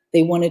that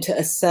they wanted to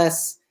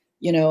assess,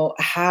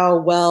 how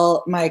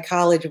well my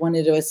college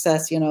wanted to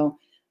assess,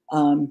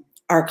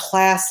 our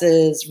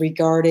classes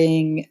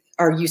regarding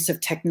our use of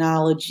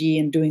technology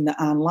and doing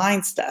the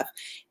online stuff.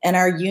 And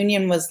our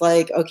union was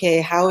like,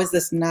 okay, how is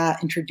this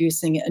not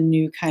introducing a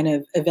new kind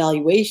of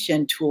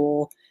evaluation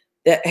tool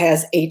that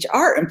has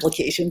HR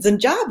implications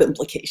and job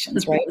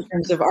implications, right, in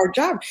terms of our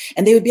job?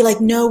 And they would be like,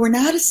 no, we're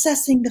not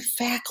assessing the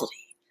faculty.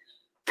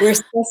 We're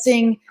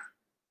assessing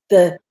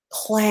the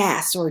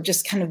class, or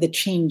just kind of the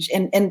change.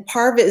 And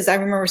part of it is, I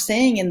remember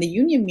saying in the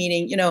union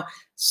meeting,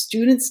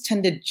 students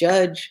tend to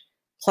judge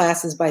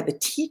classes by the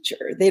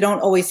teacher. They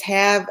don't always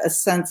have a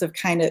sense of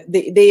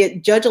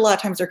they judge a lot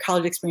of times their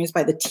college experience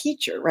by the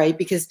teacher, right?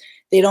 Because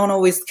they don't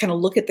always kind of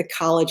look at the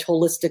college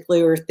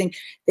holistically, or think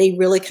they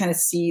really kind of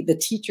see the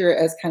teacher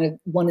as kind of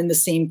one and the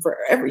same for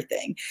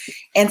everything.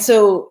 And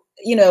so,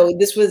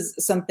 this was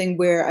something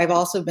where I've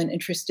also been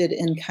interested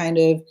in kind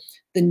of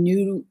the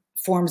new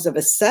forms of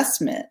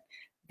assessment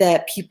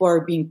that people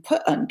are being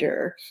put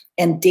under,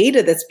 and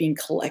data that's being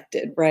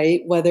collected,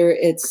 right? Whether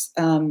it's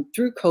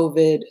through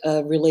COVID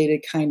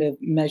related kind of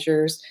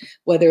measures,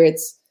 whether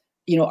it's,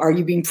 are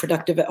you being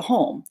productive at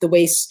home? The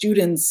way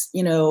students,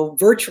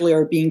 virtually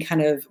are being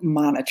kind of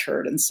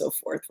monitored and so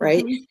forth,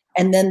 right?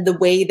 And then the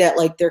way that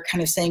they're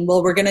kind of saying,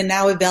 well, we're going to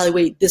now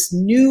evaluate this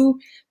new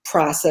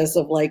process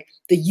of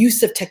the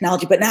use of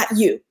technology, but not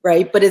you,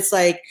 right? But it's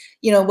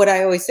what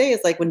I always say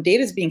is when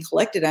data is being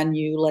collected on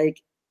you,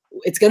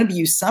 it's going to be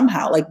used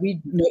somehow.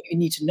 You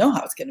need to know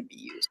how it's going to be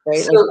used,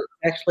 right? So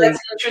actually, that's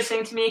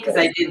interesting to me, because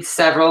I did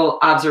several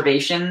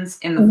observations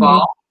in the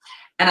fall.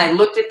 And I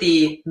looked at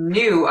the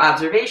new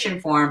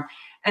observation form,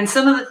 and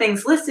some of the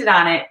things listed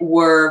on it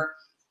were,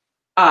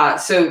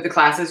 so the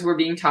classes were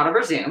being taught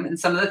over Zoom, and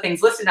some of the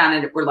things listed on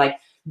it were like,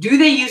 do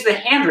they use the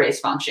hand raise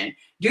function?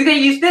 Do they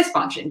use this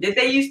function? Did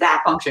they use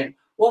that function?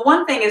 Well,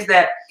 one thing is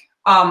that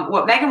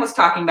what Megan was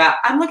talking about,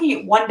 I'm looking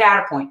at one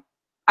data point.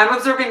 I'm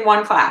observing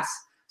one class.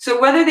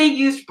 So whether they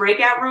used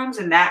breakout rooms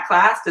in that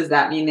class, does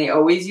that mean they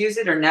always use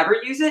it or never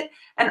use it?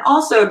 And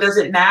also, does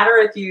it matter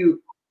if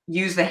you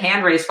use the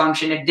hand raise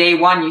function if day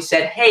one you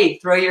said, hey,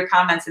 throw your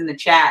comments in the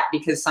chat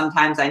because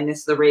sometimes I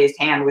miss the raised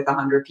hand with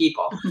 100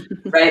 people,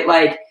 right?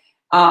 Like,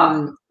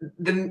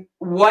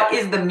 what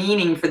is the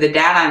meaning for the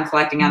data I'm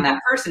collecting on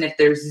that person if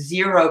there's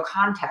zero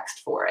context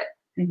for it?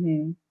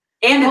 Mm-hmm.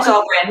 And it's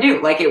all brand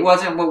new. Like, it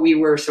wasn't what we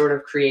were sort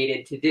of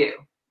created to do.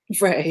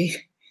 Right.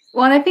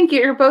 Well, and I think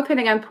you're both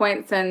hitting on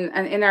points, and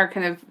in our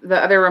kind of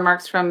the other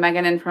remarks from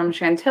Megan and from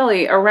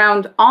Chantilly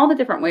around all the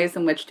different ways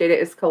in which data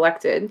is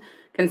collected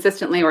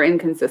consistently or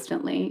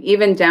inconsistently,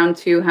 even down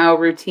to how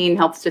routine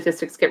health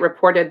statistics get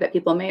reported that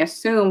people may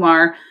assume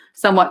are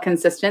somewhat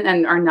consistent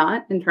and are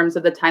not in terms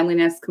of the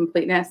timeliness,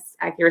 completeness,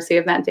 accuracy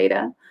of that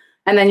data.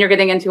 And then you're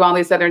getting into all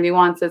these other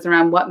nuances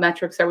around what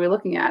metrics are we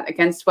looking at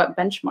against what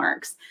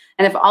benchmarks.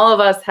 And if all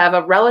of us have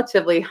a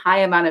relatively high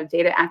amount of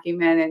data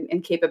acumen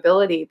and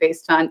capability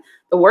based on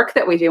the work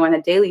that we do on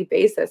a daily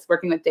basis,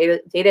 working with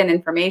data and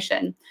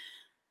information,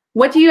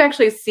 what do you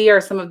actually see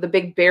are some of the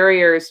big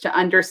barriers to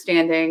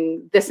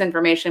understanding this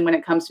information when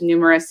it comes to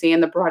numeracy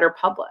and the broader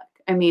public?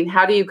 I mean,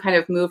 how do you kind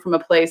of move from a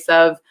place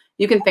of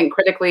you can think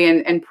critically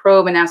and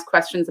probe and ask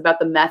questions about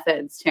the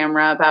methods,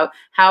 Tamara, about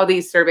how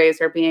these surveys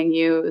are being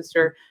used,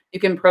 or you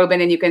can probe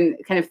in and you can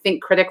kind of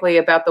think critically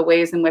about the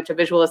ways in which a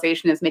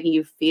visualization is making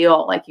you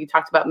feel, like you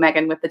talked about,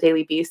 Megan, with the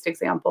Daily Beast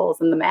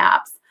examples and the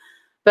maps.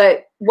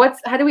 But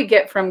how do we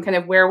get from kind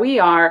of where we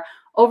are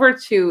over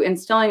to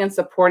instilling and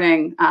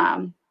supporting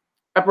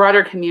a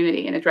broader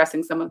community and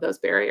addressing some of those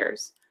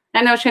barriers?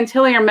 I know,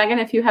 Chantilly or Megan,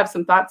 if you have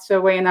some thoughts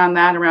to weigh in on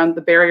that around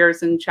the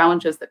barriers and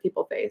challenges that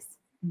people face.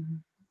 Mm-hmm.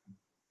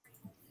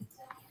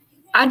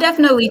 I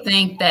definitely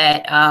think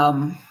that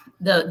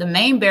the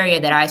main barrier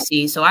that I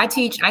see, so I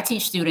teach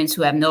students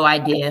who have no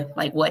idea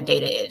like what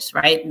data is,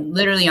 right?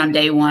 Literally on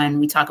day one,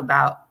 we talk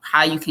about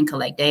how you can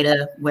collect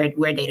data,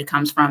 where data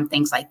comes from,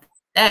 things like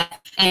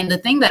that. And the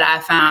thing that I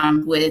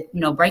found with,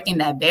 breaking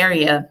that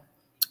barrier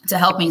to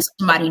helping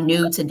somebody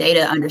new to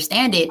data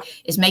understand it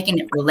is making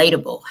it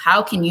relatable.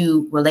 How can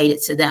you relate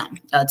it to them?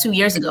 2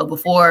 years ago,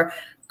 before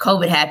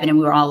COVID happened and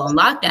we were all on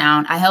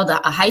lockdown, I held a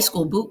high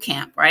school boot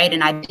camp, right?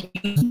 And I did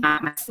use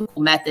my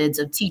typical methods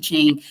of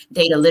teaching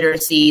data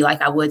literacy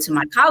like I would to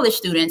my college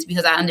students,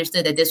 because I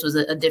understood that this was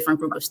a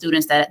different group of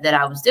students that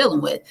I was dealing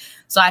with.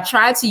 So I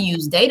tried to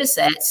use data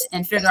sets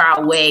and figure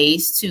out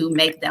ways to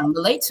make them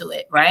relate to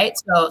it, right?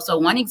 So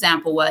one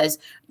example was,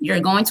 you're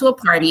going to a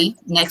party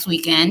next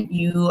weekend,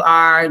 you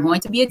are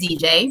going to be a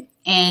DJ,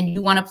 and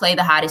you want to play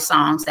the hottest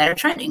songs that are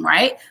trending,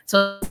 right?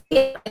 So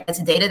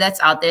that's data that's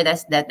out there,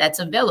 that's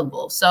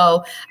available.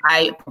 So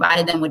I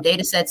provided them with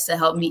data sets to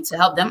help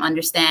them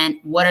understand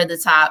what are the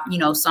top,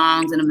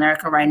 songs in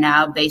America right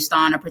now based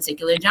on a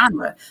particular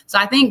genre. So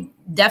I think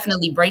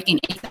definitely breaking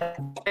it,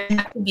 you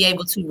have to be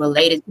able to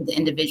relate it to the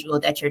individual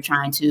that you're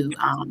trying to,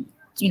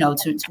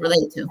 to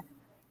relate it to.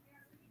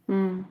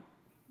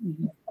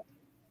 Mm-hmm.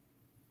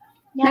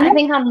 Yeah, I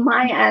think on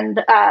my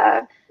end,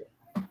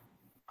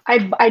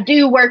 I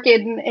do work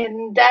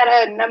in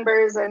data and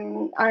numbers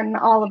and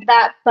all of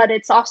that, but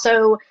it's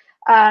also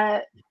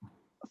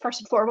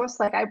first and foremost,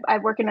 like I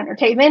work in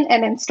entertainment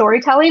and in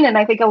storytelling, and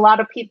I think a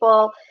lot of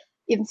people,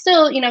 even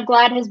still,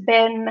 GLAAD has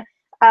been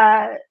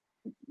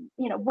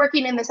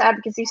working in this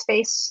advocacy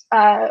space,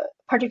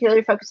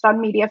 particularly focused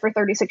on media for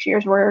 36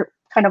 years. We're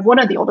kind of one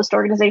of the oldest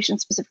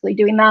organizations specifically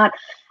doing that,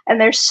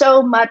 and there's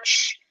so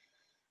much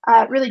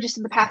really just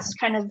in the past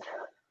kind of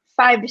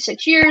 5 to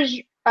 6 years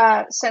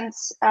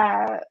since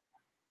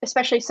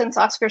especially since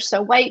Oscars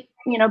So White,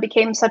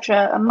 became such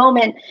a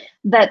moment,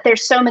 that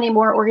there's so many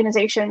more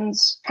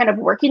organizations kind of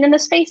working in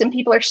this space, and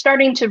people are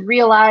starting to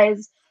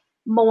realize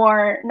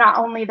more, not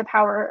only the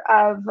power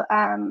of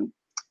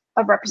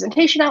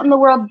representation out in the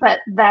world,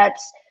 but that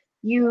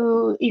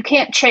you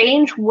can't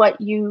change what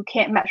you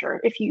can't measure.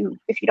 If you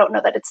don't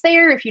know that it's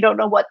there, if you don't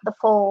know what the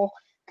full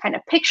kind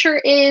of picture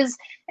is.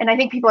 And I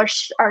think people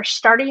are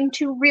starting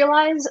to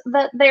realize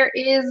that there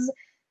is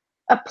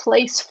a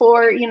place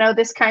for,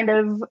 this kind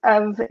of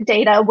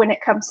data when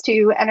it comes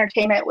to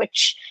entertainment,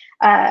 which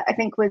I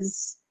think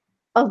was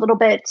a little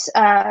bit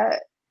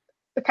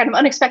kind of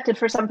unexpected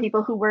for some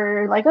people who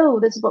were like, oh,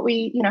 this is what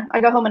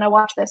I go home and I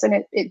watch this,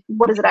 and it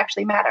what does it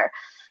actually matter?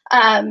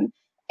 And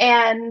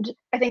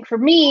I think for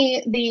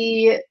me,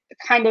 the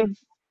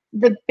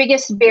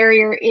biggest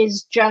barrier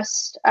is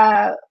just,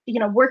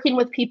 working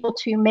with people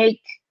to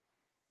make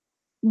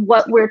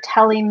what we're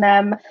telling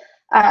them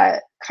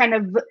kind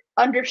of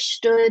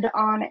understood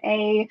on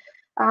a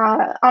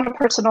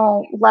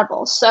personal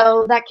level.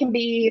 So that can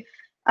be,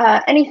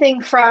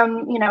 anything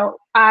from,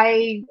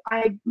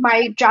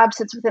 my job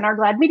sits within our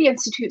GLAD Media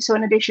Institute. So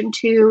in addition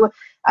to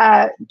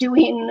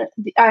doing,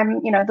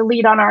 the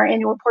lead on our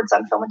annual reports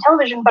on film and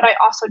television, but I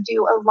also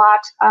do a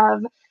lot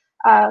of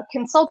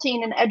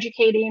consulting and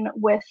educating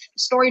with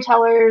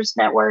storytellers,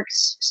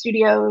 networks,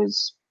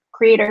 studios,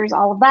 creators,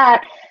 all of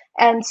that.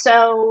 And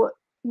so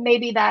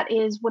maybe that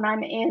is when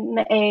I'm in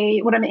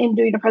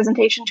doing a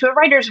presentation to a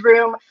writer's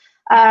room,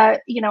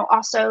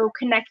 also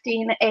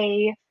connecting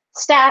a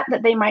stat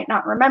that they might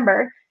not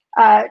remember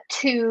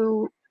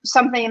to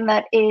something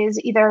that is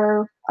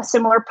either a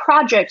similar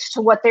project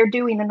to what they're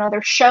doing,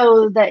 another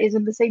show that is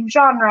in the same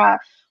genre,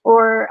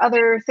 or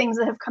other things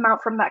that have come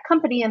out from that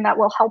company and that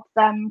will help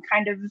them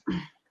kind of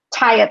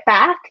tie it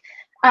back,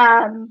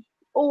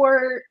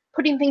 or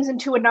putting things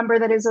into a number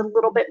that is a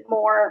little bit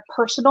more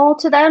personal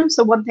to them.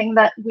 So one thing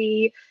that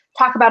we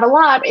talk about a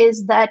lot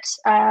is that,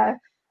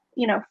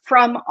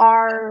 from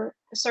our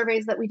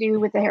surveys that we do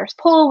with the Harris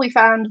Poll, we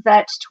found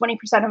that 20%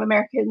 of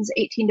Americans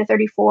 18 to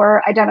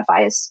 34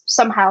 identify as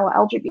somehow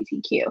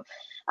LGBTQ.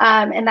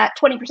 And that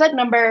 20%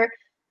 number,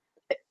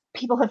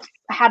 people have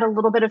had a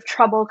little bit of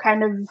trouble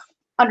kind of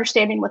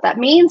understanding what that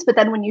means. But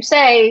then when you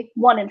say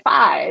 1 in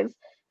 5,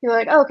 you're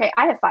like, oh, okay,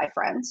 I have 5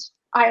 friends.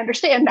 I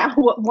understand now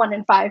what 1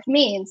 in 5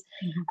 means.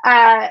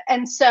 Mm-hmm.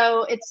 And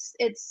so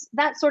it's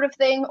that sort of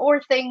thing,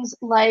 or things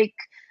like,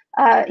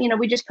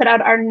 we just put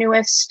out our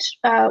newest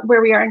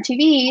Where We Are in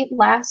TV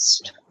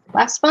last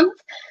month.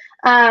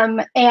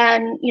 And,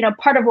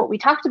 part of what we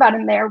talked about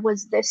in there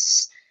was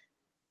this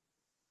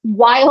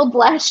wild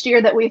last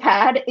year that we've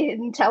had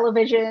in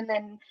television,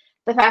 and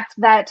the fact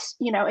that,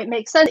 it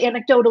makes sense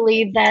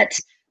anecdotally that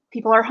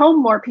people are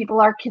home more,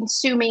 people are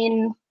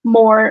consuming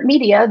more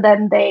media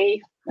than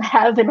they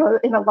have in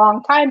a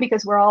long time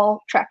because we're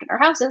all trapped in our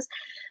houses.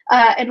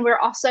 And we're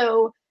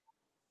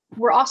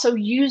also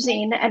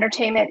using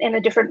entertainment in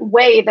a different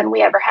way than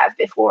we ever have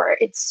before.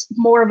 It's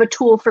more of a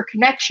tool for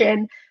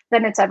connection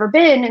than it's ever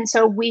been. And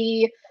so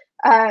we,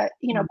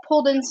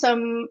 pulled in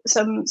some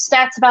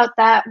stats about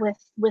that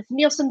with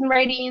Nielsen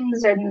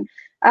ratings and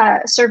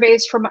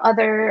surveys from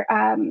other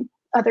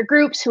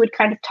groups who would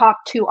kind of talk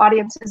to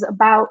audiences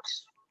about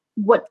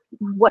what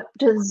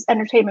does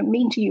entertainment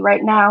mean to you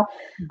right now.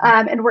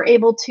 Mm-hmm. And we're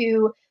able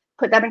to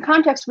put that in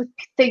context with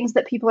things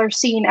that people are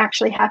seeing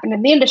actually happen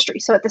in the industry.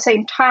 So at the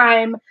same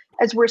time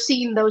as we're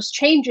seeing those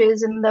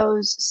changes and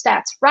those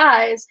stats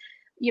rise,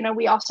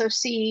 we also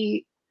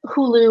see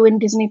Hulu and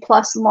Disney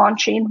Plus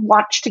launching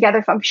watch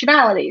together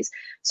functionalities.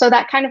 So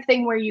that kind of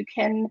thing where you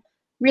can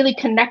really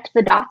connect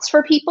the dots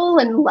for people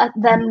and let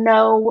them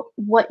know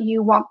what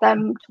you want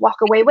them to walk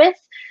away with,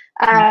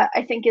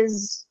 I think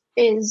is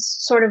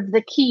sort of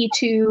the key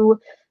to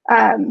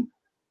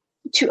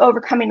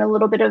overcoming a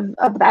little bit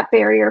of that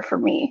barrier for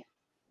me.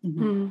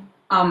 Mm-hmm.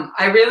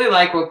 I really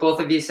like what both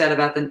of you said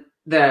about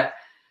the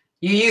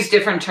you use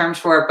different terms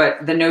for it,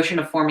 but the notion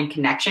of forming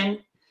connection,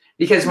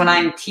 because when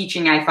I'm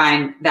teaching, I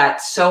find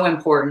that so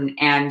important.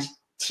 And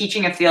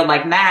teaching a field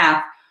like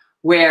math,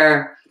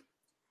 where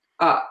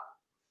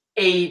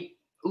a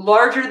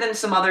larger than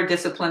some other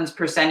disciplines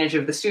percentage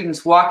of the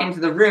students walk into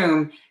the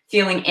room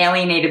feeling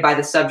alienated by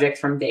the subject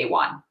from day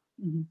one.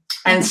 Mm-hmm.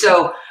 And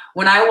so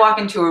when I walk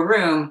into a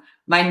room,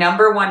 my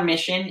number one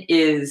mission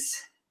is,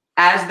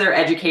 as their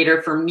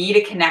educator, for me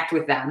to connect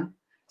with them.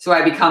 So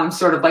I become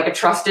sort of like a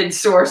trusted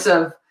source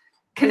of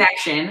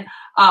connection.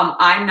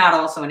 I'm not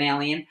also an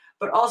alien,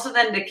 but also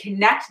then to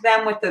connect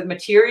them with the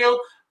material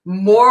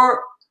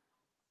more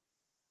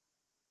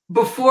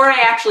before I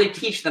actually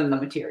teach them the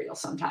material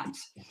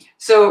sometimes.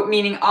 So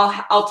meaning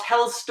I'll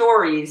tell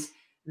stories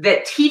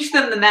that teach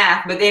them the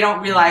math, but they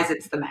don't realize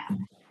it's the math.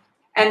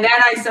 And then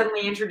I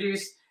suddenly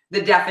introduce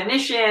the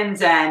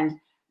definitions and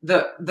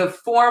the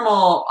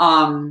formal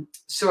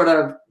sort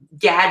of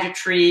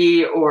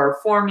gadgetry or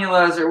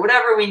formulas or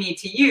whatever we need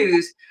to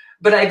use,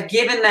 but I've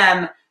given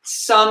them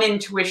some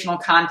intuitional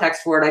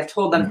context for it. I've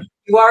told them,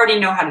 you already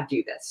know how to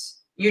do this.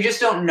 You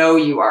just don't know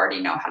you already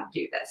know how to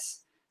do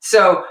this.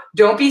 So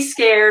don't be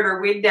scared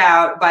or wigged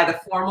out by the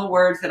formal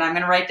words that I'm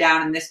going to write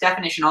down in this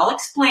definition. I'll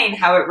explain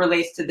how it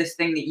relates to this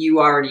thing that you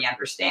already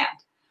understand.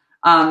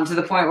 To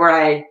the point where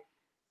I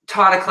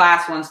taught a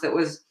class once that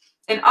was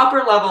an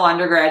upper level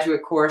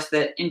undergraduate course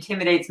that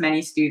intimidates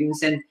many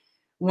students. And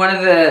one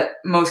of the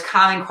most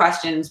common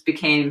questions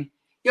became,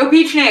 yo,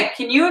 Beachnik,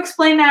 can you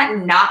explain that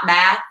in not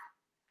math?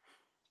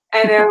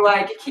 And they're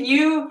like, can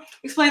you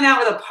explain that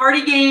with a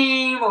party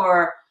game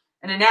or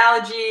an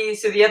analogy?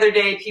 So the other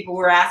day, people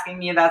were asking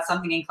me about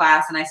something in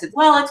class, and I said,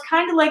 well, it's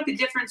kind of like the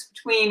difference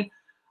between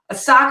a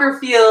soccer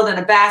field and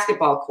a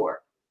basketball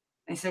court.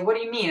 They said, what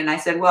do you mean? And I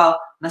said, well,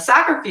 on a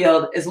soccer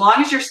field, as long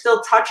as you're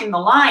still touching the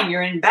line,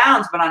 you're in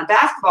bounds. But on a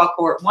basketball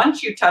court,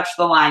 once you touch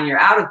the line, you're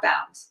out of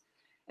bounds.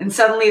 And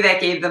suddenly that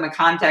gave them a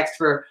context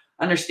for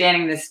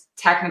understanding this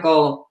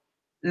technical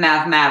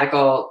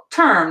mathematical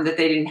term that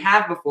they didn't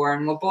have before.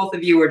 And what both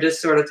of you were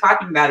just sort of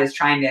talking about is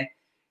trying to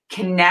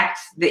connect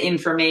the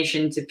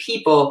information to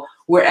people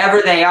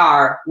wherever they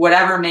are,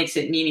 whatever makes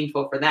it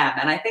meaningful for them.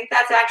 And I think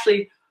that's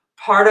actually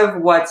part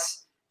of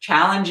what's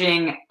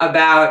challenging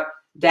about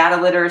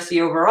data literacy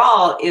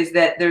overall is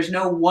that there's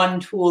no one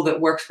tool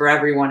that works for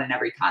everyone in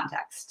every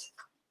context.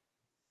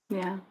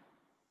 Yeah.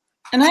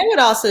 And I would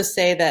also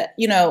say that,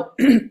 you know,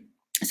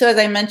 so as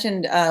I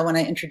mentioned when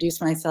I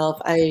introduced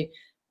myself, I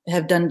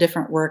have done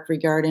different work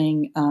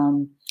regarding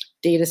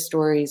data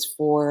stories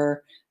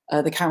for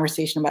the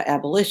conversation about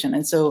abolition.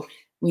 And so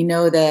we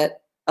know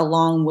that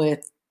along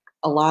with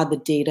a lot of the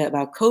data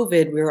about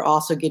COVID, we were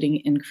also getting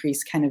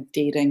increased kind of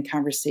data and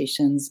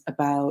conversations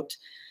about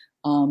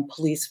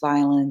police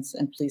violence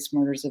and police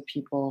murders of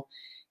people.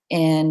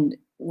 And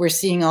we're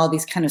seeing all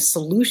these kind of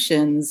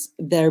solutions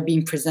that are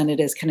being presented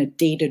as kind of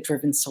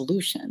data-driven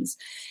solutions.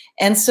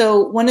 And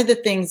so one of the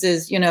things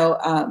is, you know,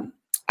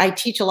 I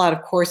teach a lot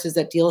of courses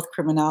that deal with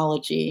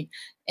criminology.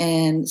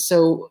 And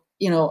so,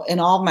 you know, in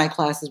all of my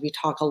classes, we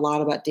talk a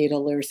lot about data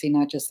literacy,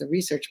 not just the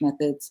research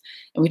methods.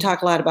 And we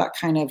talk a lot about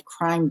kind of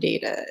crime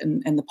data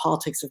and the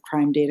politics of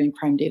crime data and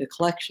crime data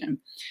collection.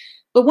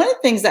 But one of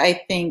the things that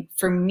I think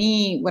for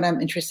me, what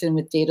I'm interested in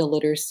with data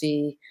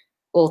literacy,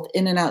 both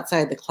in and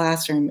outside the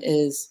classroom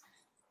is,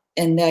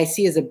 and that I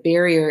see as a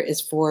barrier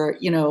is for,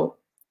 you know,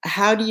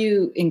 how do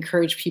you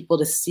encourage people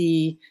to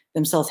see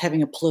themselves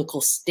having a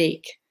political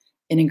stake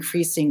in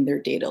increasing their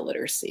data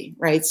literacy,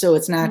 right? So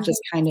it's not just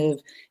kind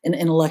of an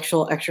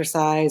intellectual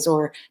exercise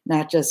or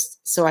not just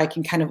so I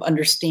can kind of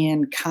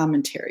understand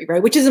commentary,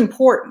 right? Which is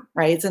important,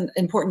 right? It's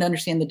important to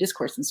understand the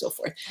discourse and so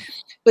forth.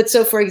 But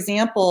so for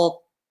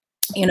example,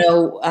 you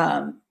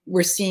know,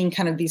 we're seeing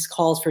kind of these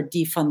calls for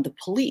defund the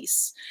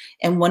police.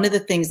 And one of the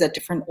things that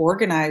different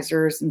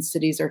organizers in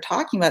cities are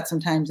talking about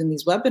sometimes in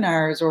these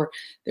webinars, or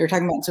they're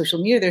talking about on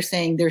social media, they're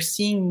saying they're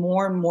seeing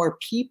more and more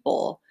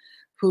people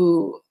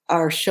who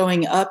are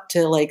showing up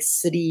to like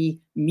city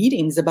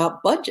meetings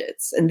about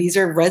budgets. And these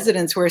are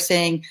residents who are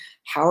saying,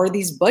 how are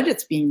these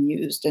budgets being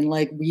used? And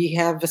like, we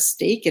have a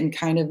stake in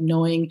kind of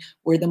knowing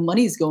where the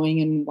money's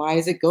going and why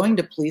is it going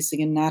to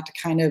policing and not to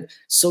kind of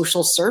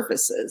social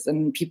services,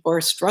 and people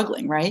are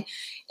struggling, right?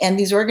 And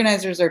these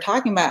organizers are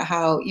talking about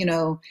how, you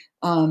know,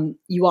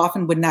 you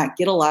often would not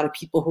get a lot of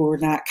people who are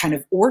not kind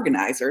of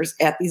organizers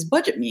at these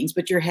budget meetings,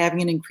 but you're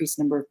having an increased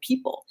number of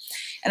people.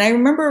 And I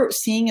remember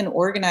seeing an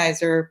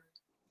organizer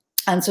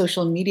on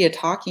social media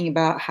talking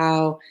about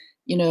how,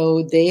 you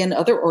know, they and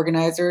other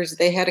organizers,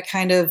 they had to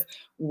kind of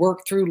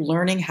work through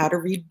learning how to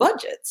read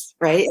budgets,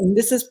 right? And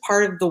this is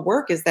part of the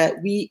work, is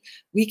that we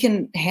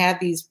can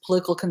have these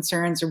political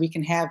concerns or we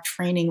can have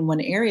training in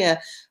one area,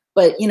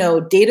 but, you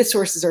know, data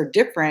sources are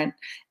different,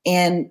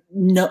 and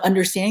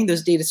understanding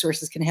those data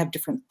sources can have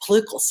different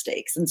political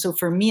stakes. And so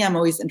for me, I'm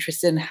always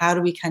interested in how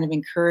do we kind of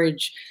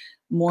encourage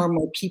more and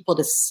more people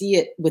to see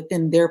it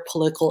within their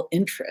political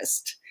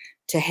interest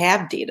to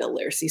have data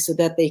literacy so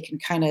that they can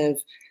kind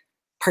of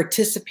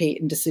participate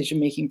in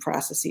decision-making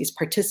processes,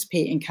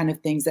 participate in kind of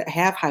things that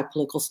have high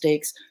political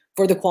stakes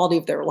for the quality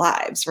of their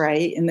lives,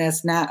 right? And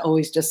that's not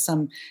always just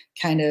some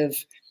kind of,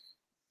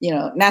 you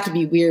know, not to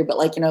be weird, but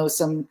like, you know,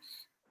 some,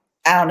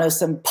 I don't know,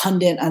 some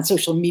pundit on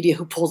social media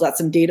who pulls out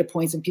some data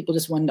points and people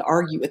just wanted to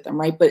argue with them,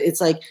 right? But it's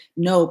like,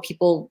 no,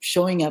 people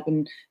showing up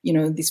and, you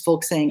know, these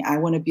folks saying, I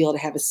want to be able to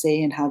have a say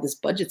in how this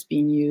budget's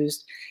being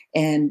used.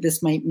 And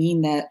this might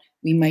mean that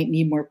we might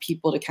need more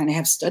people to kind of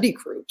have study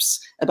groups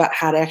about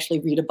how to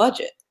actually read a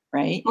budget,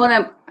 right?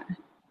 Well,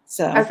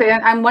 so I say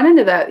I'm one end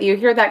of that. You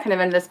hear that kind of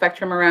end of the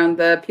spectrum around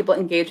the people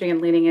engaging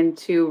and leaning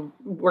into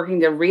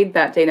working to read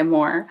that data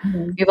more.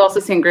 You've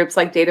also seen groups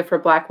like Data for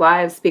Black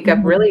Lives speak up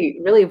really,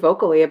 really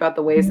vocally about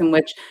the ways in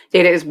which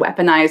data is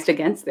weaponized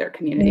against their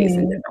communities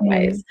in different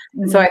ways.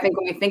 And so I think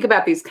when we think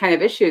about these kind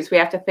of issues, we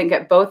have to think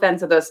at both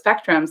ends of those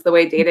spectrums, the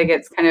way data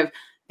gets kind of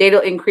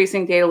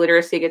increasing data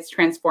literacy is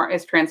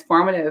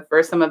transformative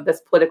for some of this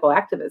political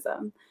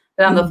activism.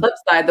 But on the flip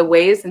side, the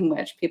ways in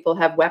which people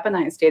have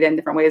weaponized data in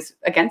different ways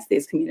against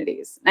these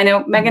communities. I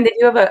know, Megan, did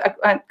you have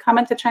a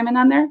comment to chime in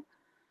on there?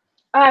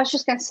 I was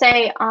just going to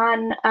say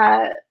on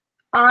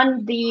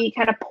the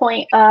kind of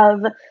point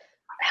of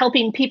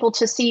helping people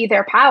to see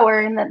their power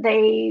and that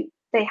they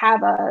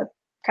have a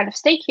kind of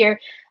stake here.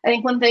 I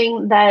think one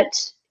thing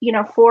that, you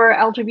know, for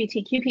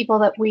LGBTQ people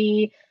that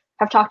we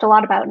have talked a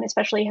lot about, and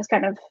especially has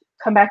kind of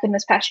come back in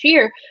this past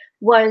year,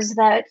 was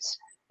that,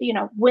 you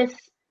know, with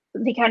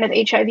the kind of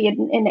HIV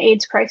and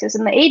AIDS crisis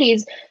in the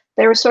 80s,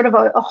 there was sort of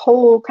a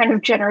whole kind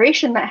of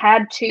generation that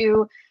had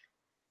to,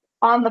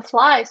 on the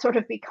fly, sort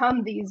of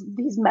become these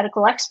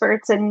medical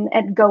experts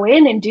and go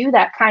in and do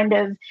that kind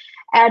of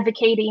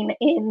advocating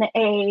in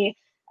a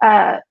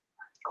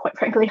quite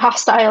frankly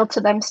hostile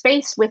to them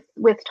space with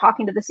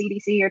talking to the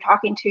CDC or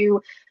talking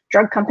to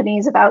drug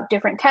companies about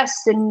different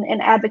tests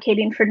and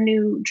advocating for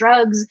new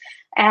drugs.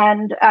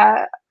 And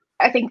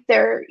I think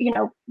there, you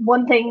know,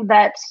 one thing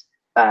that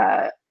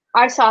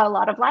I saw a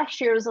lot of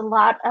last year was a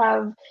lot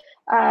of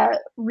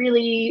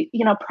really,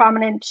 you know,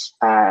 prominent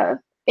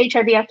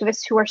HIV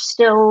activists who are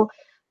still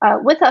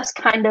with us,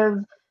 kind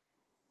of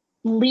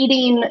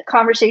leading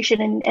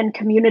conversation in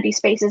community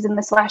spaces in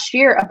this last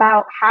year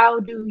about how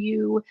do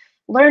you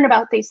learn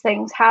about these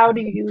things? How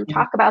do you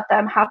talk about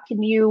them? How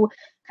can you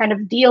kind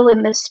of deal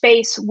in this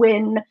space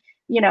when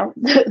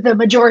the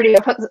majority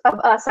of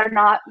us are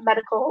not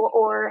medical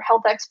or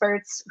health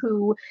experts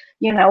who,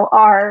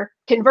 are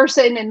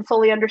conversant and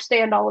fully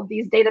understand all of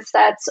these data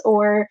sets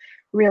or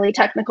really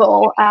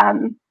technical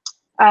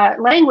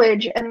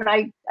language. And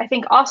I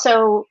think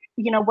also,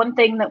 one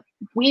thing that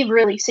we've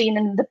really seen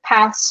in the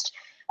past,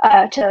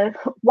 to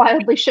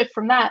wildly shift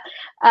from that,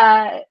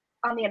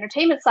 on the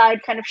entertainment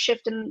side, kind of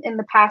shift in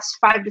the past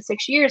 5 to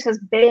 6 years, has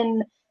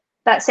been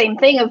that same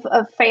thing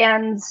of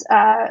fans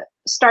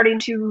starting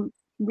to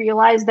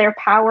realize their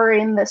power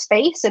in the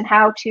space and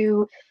how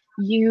to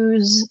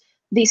use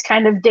these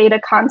kind of data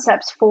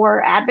concepts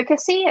for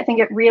advocacy. I think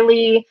it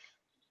really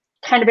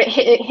kind of it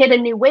hit a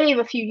new wave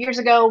a few years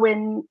ago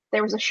when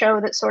there was a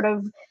show that sort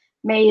of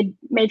made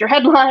major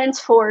headlines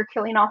for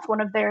killing off one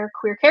of their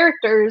queer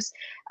characters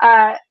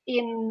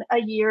in a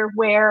year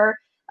where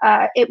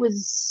it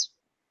was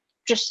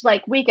just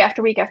like week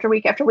after week after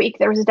week after week,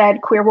 there was a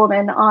dead queer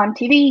woman on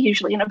TV,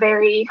 usually in a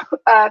very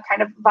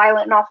kind of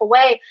violent and awful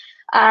way.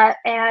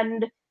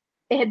 And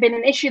it had been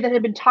an issue that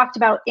had been talked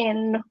about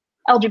in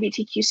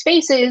LGBTQ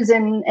spaces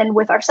and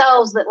with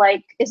ourselves, that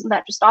like, isn't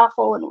that just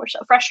awful? And we're so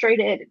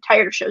frustrated and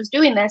tired of shows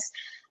doing this.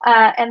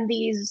 And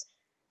these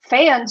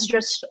fans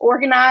just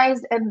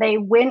organized and they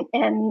went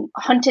and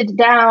hunted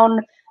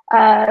down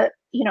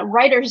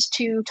writers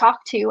to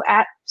talk to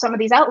at some of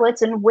these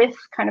outlets. And with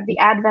kind of the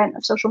advent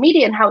of social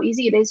media and how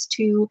easy it is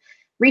to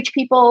reach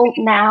people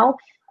now,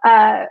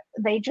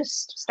 they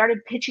just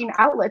started pitching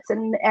outlets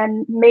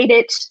and made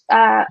it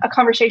a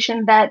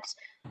conversation that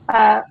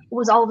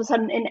was all of a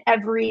sudden in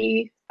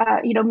every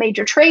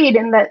major trade,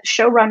 and that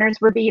showrunners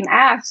were being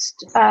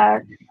asked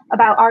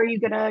about, are you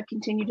going to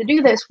continue to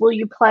do this? Will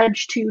you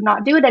pledge to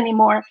not do it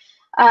anymore?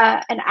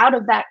 And out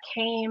of that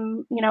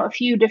came, a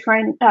few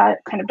different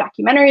kind of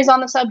documentaries on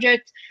the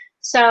subject.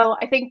 So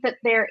I think that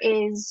there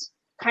is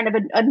kind of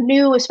a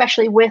new,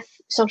 especially with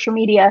social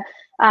media,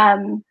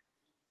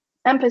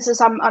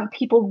 emphasis on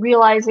people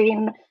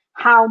realizing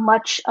how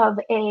much of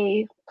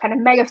a kind of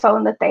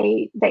megaphone that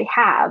they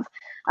have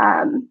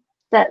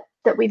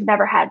that we've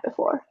never had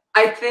before.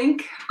 I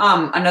think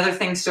another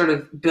thing sort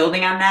of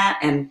building on that,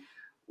 and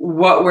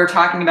what we're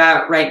talking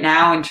about right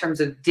now in terms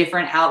of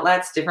different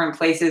outlets, different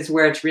places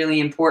where it's really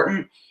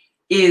important,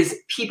 is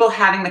people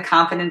having the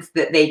confidence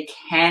that they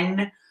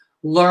can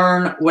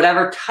learn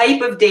whatever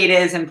type of data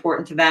is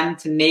important to them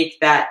to make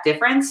that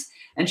difference.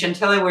 And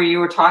Chantilly, where you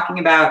were talking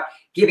about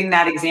giving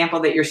that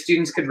example that your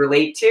students could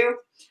relate to,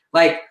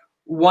 like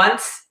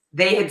once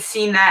they had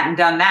seen that and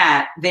done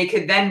that, they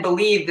could then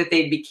believe that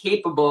they'd be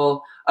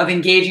capable of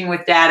engaging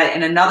with data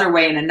in another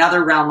way, in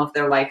another realm of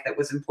their life that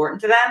was important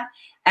to them.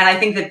 And I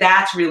think that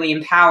that's really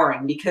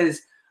empowering,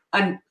 because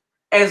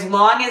as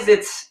long as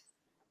it's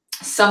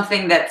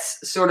something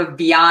that's sort of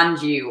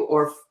beyond you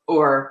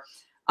or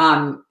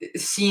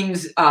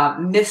seems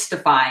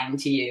mystifying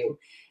to you,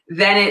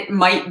 then it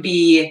might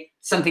be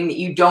something that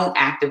you don't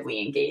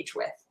actively engage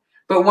with.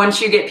 But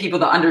once you get people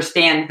to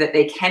understand that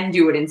they can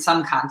do it in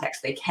some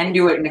context, they can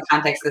do it in a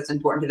context that's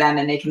important to them,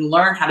 and they can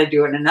learn how to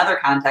do it in another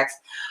context,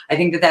 I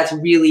think that that's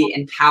really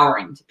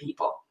empowering to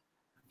people.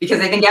 Because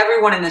I think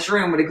everyone in this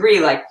room would agree,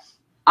 like,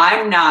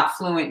 I'm not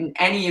fluent in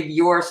any of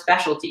your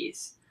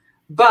specialties,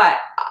 but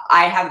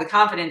I have the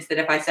confidence that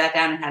if I sat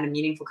down and had a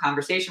meaningful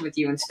conversation with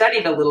you and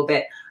studied a little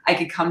bit, I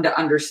could come to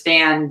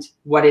understand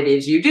what it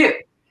is you do.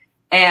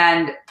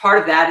 And part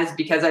of that is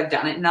because I've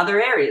done it in other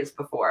areas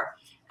before.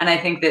 And I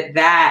think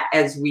that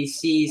as we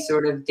see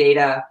sort of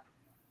data,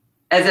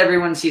 as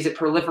everyone sees it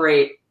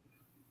proliferate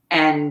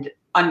and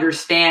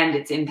understand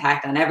its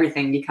impact on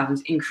everything,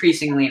 becomes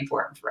increasingly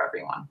important for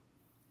everyone.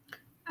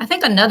 I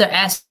think another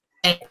aspect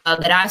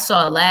that I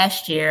saw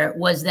last year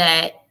was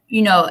that,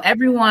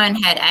 everyone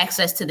had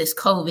access to this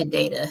COVID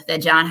data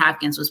that Johns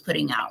Hopkins was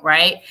putting out,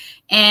 right?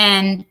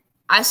 And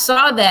I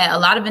saw that a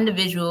lot of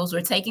individuals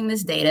were taking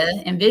this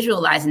data and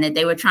visualizing it.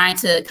 They were trying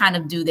to kind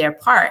of do their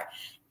part.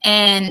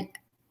 And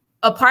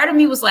a part of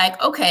me was like,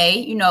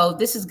 okay,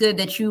 this is good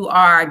that you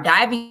are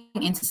diving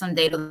into some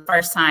data the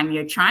first time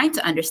you're trying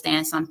to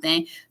understand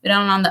something. But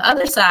on the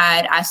other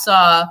side, I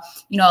saw,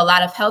 a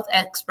lot of health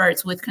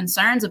experts with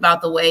concerns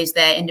about the ways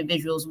that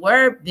individuals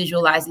were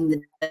visualizing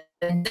the data,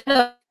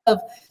 instead of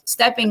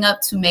stepping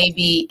up to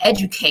maybe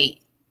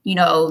educate,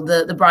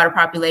 the broader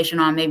population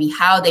on maybe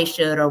how they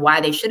should or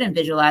why they shouldn't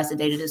visualize the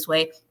data this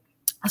way.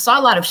 I saw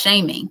a lot of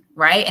shaming,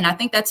 right? And I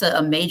think that's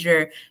a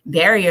major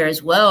barrier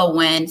as well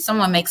when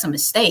someone makes a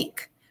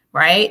mistake,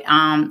 right?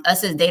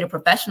 Us as data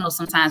professionals,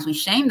 sometimes we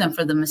shame them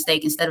for the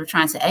mistake instead of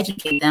trying to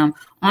educate them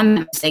on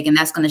the mistake. And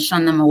that's going to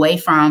shun them away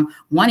from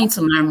wanting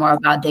to learn more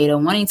about data,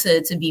 wanting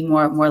to be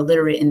more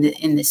literate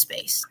in this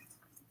space.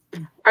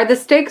 Are the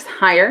stakes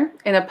higher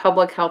in a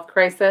public health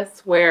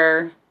crisis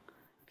where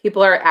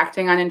people are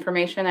acting on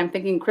information? I'm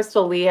thinking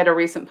Crystal Lee had a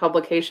recent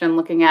publication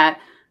looking at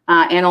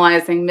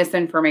analyzing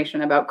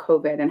misinformation about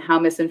COVID and how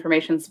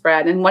misinformation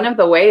spread. And one of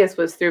the ways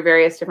was through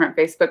various different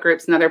Facebook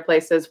groups and other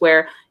places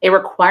where a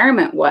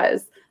requirement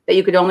was that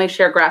you could only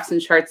share graphs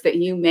and charts that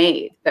you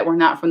made that were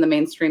not from the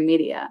mainstream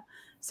media.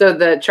 So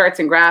the charts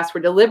and graphs were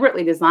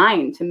deliberately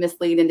designed to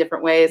mislead in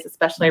different ways,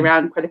 especially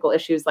around critical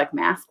issues like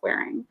mask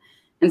wearing.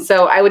 And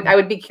so I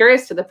would be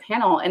curious to the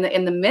panel,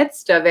 in the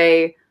midst of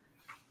a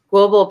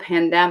global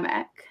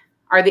pandemic,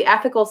 are the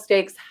ethical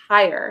stakes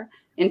higher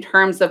in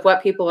terms of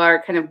what people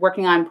are kind of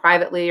working on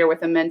privately or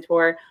with a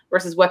mentor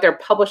versus what they're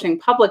publishing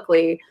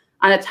publicly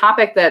on a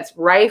topic that's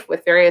rife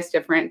with various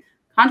different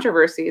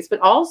controversies, but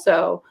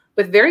also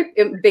with very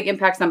big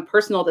impacts on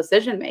personal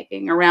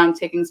decision-making around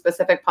taking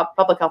specific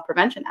public health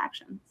prevention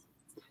actions?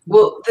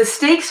 Well, the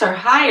stakes are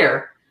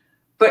higher,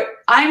 but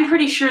I'm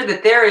pretty sure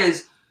that there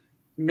is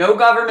no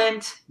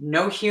government,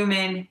 no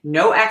human,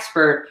 no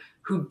expert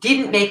who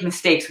didn't make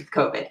mistakes with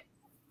COVID.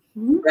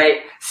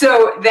 Right.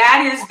 So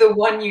that is the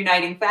one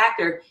uniting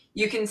factor.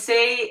 You can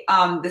say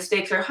the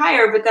stakes are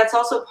higher, but that's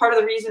also part of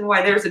the reason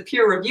why there's a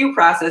peer review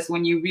process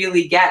when you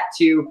really get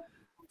to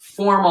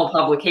formal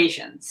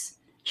publications.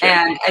 Sure.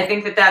 And I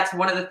think that that's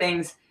one of the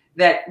things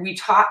that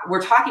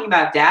we're talking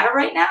about data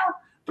right now,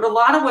 but a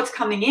lot of what's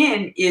coming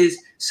in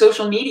is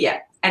social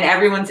media and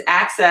everyone's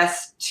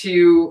access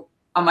to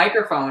a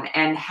microphone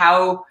and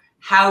how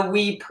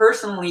we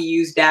personally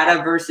use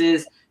data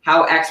versus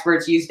how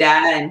experts use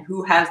data and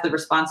who has the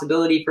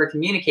responsibility for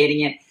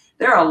communicating it.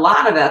 There are a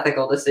lot of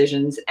ethical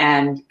decisions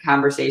and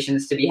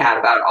conversations to be had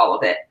about all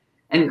of it,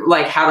 and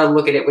like how to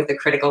look at it with a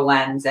critical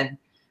lens, and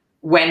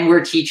when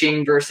we're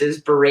teaching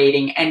versus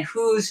berating, and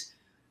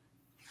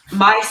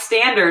my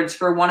standards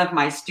for one of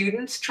my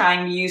students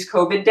trying to use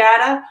COVID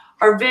data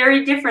are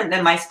very different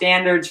than my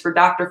standards for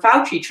Dr.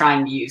 Fauci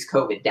trying to use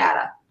COVID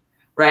data,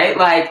 right?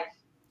 Like,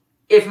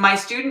 if my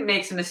student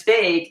makes a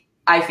mistake,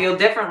 I feel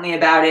differently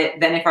about it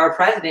than if our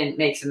president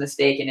makes a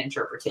mistake in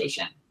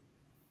interpretation.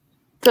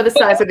 So the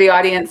size of the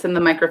audience and the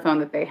microphone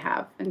that they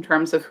have in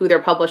terms of who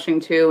they're publishing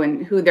to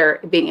and who they're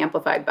being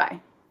amplified by.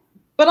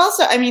 But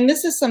also, I mean,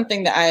 this is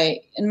something that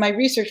in my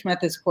research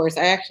methods course,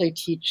 I actually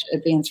teach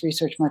advanced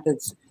research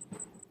methods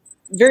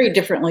very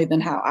differently than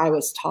how I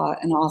was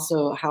taught, and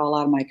also how a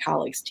lot of my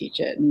colleagues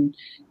teach it.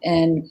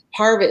 And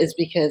part of it is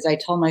because I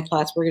tell my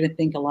class, we're going to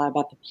think a lot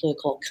about the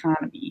political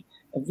economy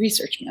of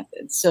research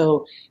methods.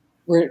 So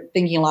we're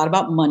thinking a lot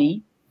about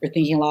money. We're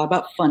thinking a lot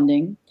about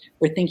funding.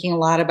 We're thinking a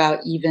lot about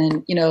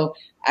even,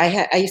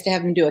 I used to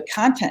have them do a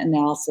content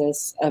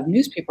analysis of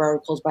newspaper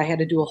articles, but I had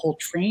to do a whole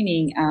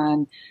training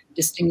on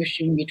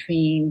distinguishing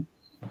between,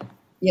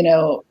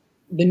 the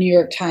New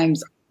York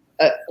Times,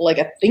 like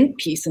a think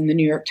piece in the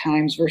New York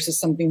Times versus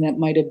something that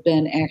might have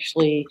been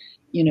actually,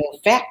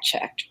 fact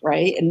checked,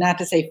 right? And not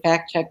to say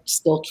fact checked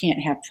still can't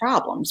have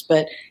problems,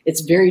 but it's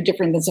very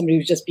different than somebody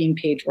who's just being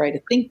paid to write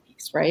a think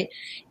piece, right?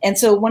 And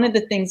so one of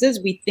the things is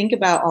we think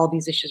about all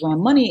these issues around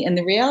money, and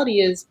the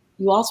reality is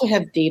you also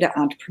have data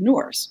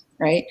entrepreneurs,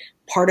 right?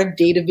 Part of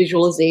data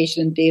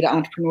visualization and data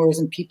entrepreneurs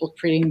and people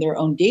creating their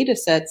own data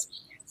sets,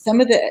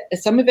 some of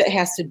it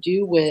has to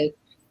do with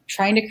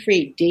trying to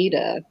create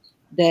data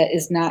that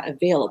is not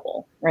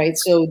available, right?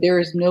 So there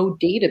is no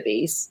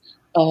database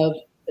of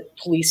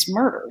police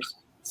murders.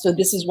 So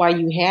this is why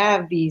you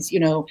have these,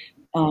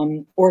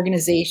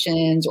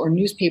 organizations or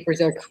newspapers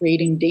that are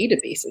creating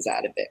databases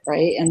out of it,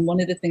 right? And one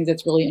of the things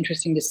that's really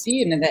interesting to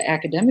see in the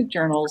academic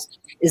journals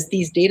is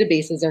these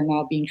databases are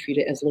now being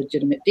treated as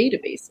legitimate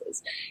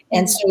databases.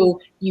 And so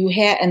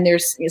and they're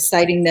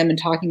citing them and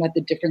talking about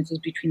the differences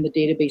between the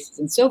databases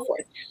and so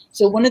forth.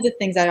 So one of the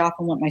things I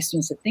often want my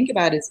students to think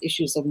about is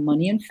issues of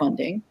money and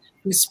funding,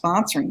 who's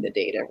sponsoring the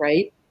data,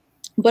 right?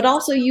 But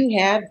also you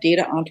have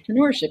data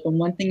entrepreneurship. And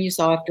one thing you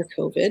saw after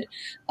COVID,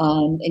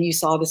 and you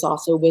saw this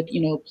also with,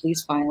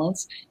 police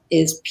violence,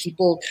 is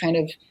people kind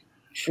of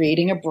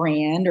creating a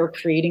brand or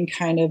creating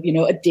kind of,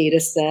 a data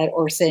set,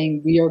 or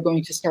saying we are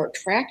going to start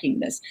tracking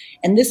this.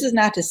 And this is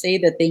not to say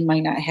that they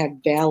might not have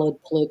valid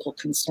political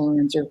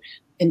concerns or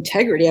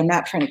integrity. I'm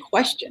not trying to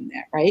question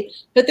that, right?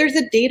 But there's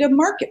a data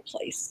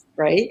marketplace,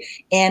 right?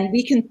 And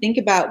we can think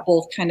about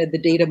both kind of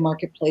the data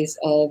marketplace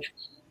of,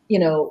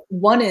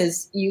 one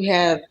is you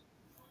have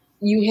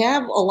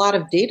a lot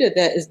of data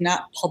that is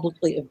not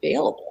publicly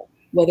available,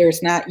 whether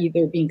it's not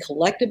either being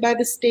collected by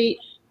the state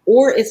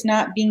or it's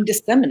not being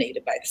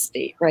disseminated by the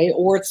state, right?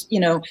 Or it's,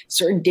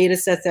 certain data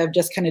sets that have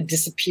just kind of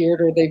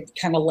disappeared or they've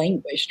kind of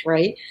languished,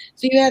 right?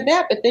 So you have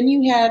that, but then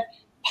you have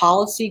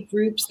policy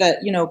groups that,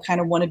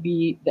 kind of want to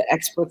be the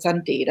experts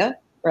on data,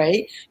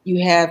 right?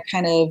 You have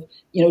kind of,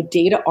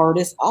 data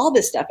artists, all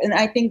this stuff. And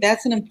I think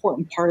that's an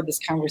important part of this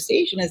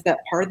conversation, is that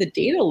part of the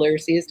data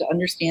literacy is to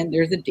understand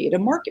there's a data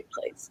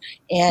marketplace.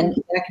 And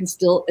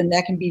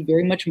that can be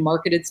very much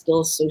marketed still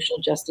as social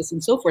justice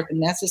and so forth.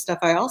 And that's the stuff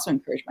I also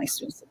encourage my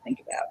students to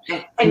think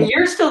about. And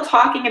you're still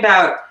talking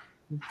about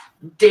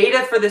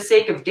data for the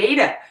sake of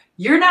data.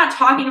 You're not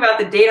talking about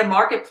the data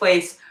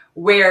marketplace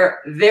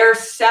where they're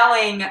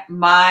selling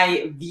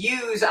my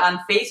views on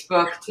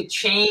Facebook to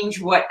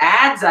change what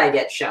ads I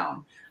get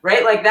shown,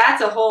 right? Like,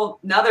 that's a whole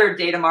nother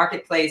data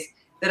marketplace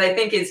that I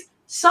think is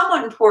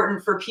somewhat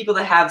important for people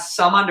to have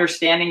some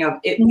understanding of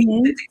its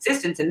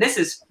existence. And this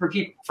is for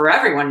people, for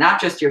everyone, not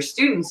just your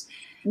students,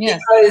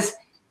 because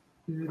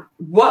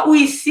what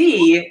we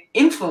see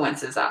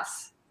influences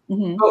us,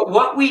 But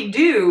what we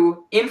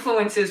do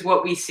influences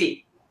what we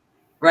see,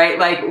 right?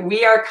 Like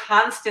we are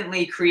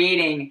constantly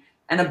creating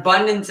an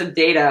abundance of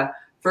data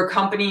for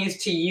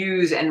companies to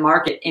use and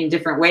market in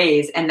different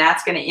ways. And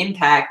that's going to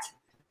impact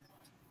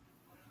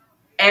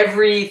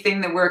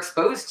everything that we're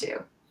exposed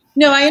to.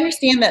 No, I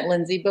understand that,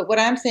 Lindsay, but what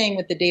I'm saying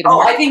with the data.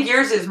 Oh, I think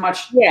yours is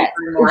much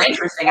more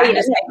interesting. I'm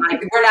just saying,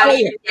 like, we're not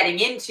even getting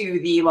into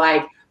the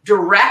like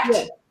direct.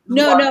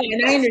 No,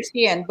 and I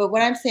understand. But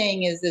what I'm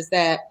saying is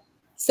that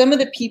some of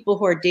the people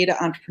who are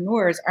data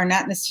entrepreneurs are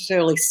not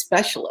necessarily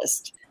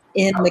specialists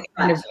in the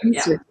kind of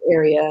research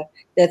area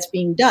that's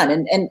being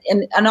done.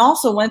 And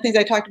also one of the things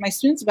I talk to my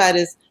students about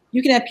is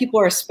you can have people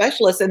who are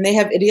specialists and they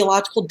have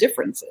ideological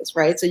differences,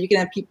 right? So you can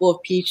have people with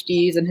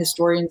PhDs and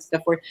historians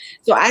and stuff.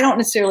 So I don't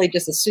necessarily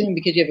just assume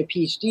because you have a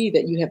PhD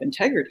that you have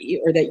integrity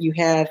or that you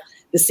have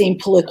the same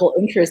political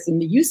interest in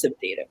the use of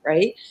data,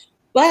 right?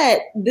 But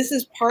this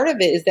is part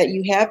of it, is that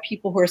you have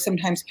people who are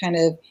sometimes kind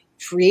of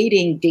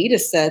creating data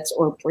sets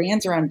or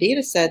brands around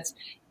data sets.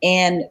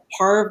 And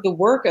part of the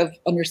work of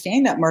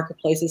understanding that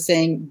marketplace is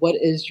saying, what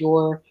is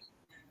your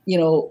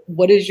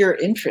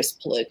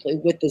interest politically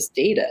with this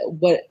data?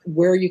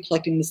 Where are you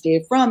collecting this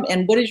data from?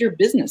 And what is your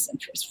business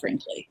interest,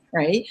 frankly,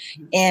 right?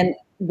 And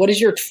what is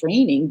your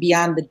training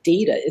beyond the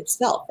data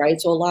itself,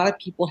 right? So a lot of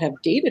people have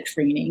data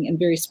training and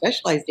very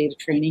specialized data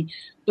training,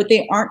 but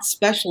they aren't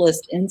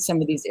specialists in some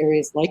of these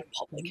areas like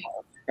public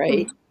health,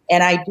 right?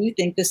 And I do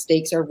think the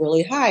stakes are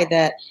really high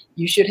that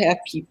you should have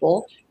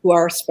people who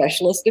are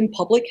specialists in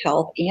public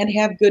health and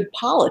have good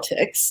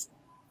politics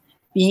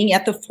being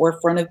at the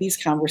forefront of these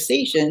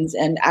conversations.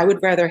 And I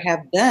would rather have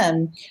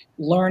them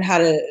learn how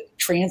to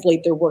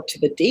translate their work to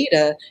the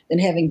data than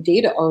having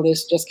data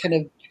artists just kind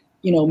of,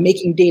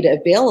 making data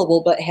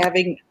available, but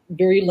having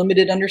very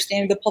limited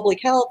understanding of the public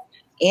health.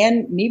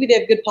 And maybe they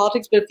have good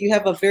politics, but if you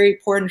have a very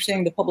poor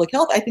understanding of the public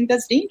health, I think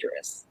that's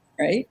dangerous,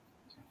 right?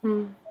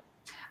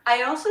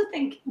 I also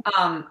think,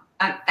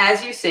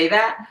 as you say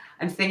that,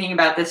 I'm thinking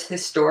about this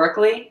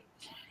historically,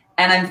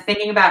 and I'm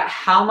thinking about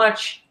how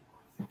much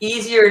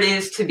easier it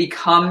is to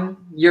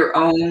become your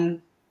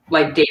own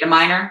like data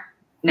miner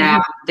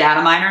now,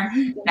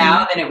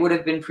 now than it would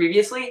have been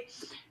previously,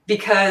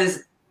 because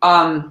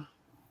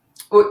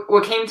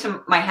what came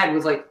to my head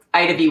was like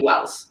Ida B.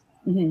 Wells,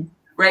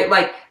 right?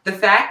 Like the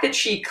fact that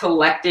she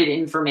collected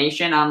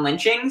information on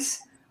lynchings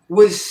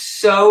was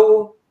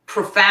so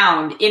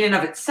profound in and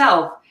of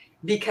itself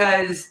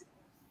because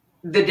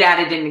the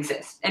data didn't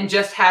exist, and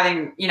just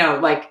having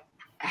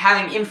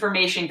having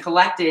information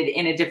collected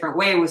in a different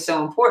way was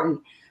so important.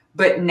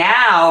 But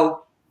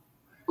now,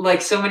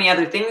 like so many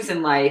other things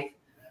in life,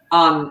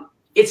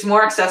 it's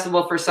more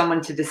accessible for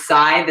someone to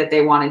decide that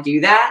they want to do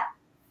that.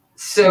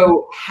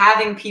 So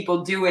having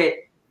people do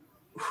it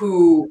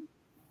who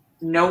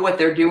know what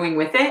they're doing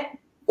with it,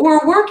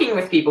 or working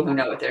with people who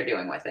know what they're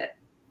doing with it.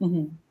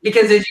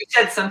 Because as you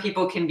said, some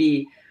people can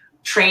be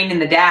trained in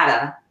the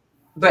data,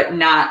 but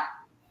not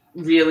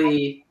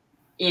really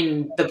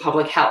in the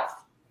public health.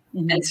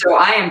 And so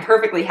I am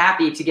perfectly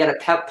happy to get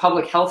a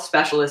public health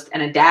specialist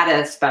and a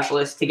data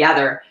specialist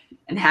together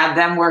and have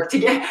them work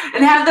together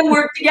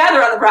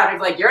on the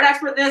project. Like, you're an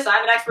expert in this,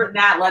 I'm an expert in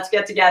that. Let's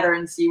get together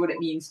and see what it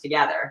means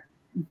together.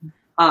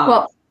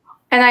 Well,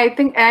 and I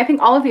think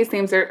all of these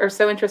themes are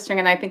so interesting,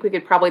 and I think we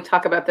could probably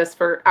talk about this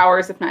for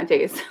hours, if not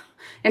days,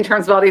 in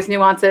terms of all these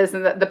nuances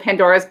and the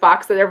Pandora's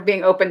box that are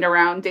being opened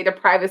around data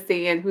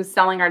privacy and who's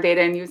selling our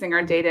data and using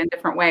our data in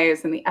different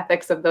ways and the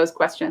ethics of those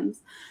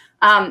questions.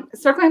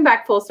 Circling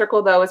back full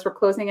circle, though, as we're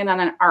closing in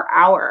on our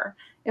hour,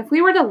 if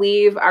we were to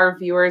leave our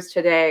viewers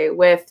today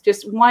with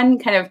just one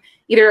kind of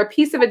either a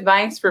piece of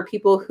advice for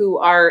people who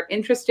are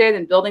interested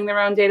in building their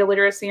own data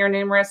literacy or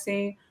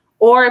numeracy,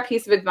 or a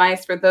piece of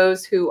advice for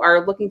those who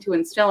are looking to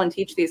instill and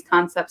teach these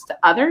concepts to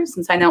others,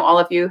 since I know all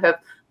of you have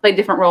played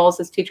different roles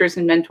as teachers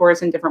and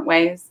mentors in different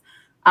ways,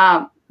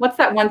 what's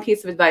that one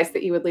piece of advice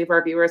that you would leave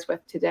our viewers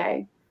with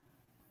today?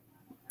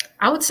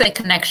 I would say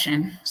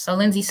connection. So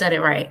Lindsay said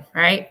it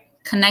right?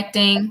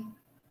 Connecting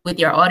with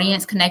your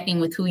audience, connecting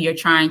with who you're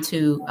trying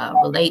to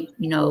relate,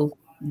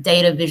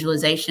 data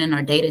visualization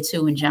or data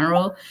to in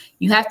general.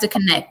 You have to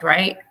connect,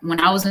 right?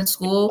 When I was in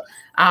school,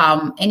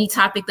 any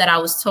topic that I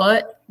was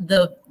taught,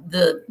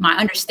 my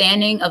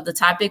understanding of the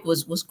topic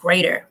was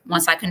greater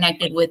once I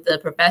connected with the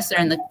professor,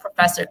 and the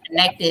professor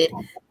connected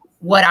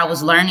what I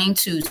was learning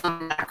to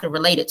something that I could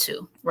relate it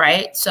to,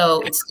 right?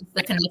 So it's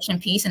the connection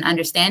piece and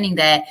understanding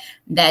that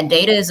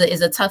data is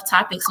a tough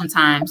topic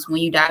sometimes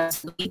when you dive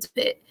into the weeds of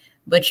it,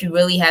 but you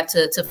really have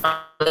to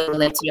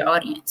relate to your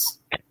audience.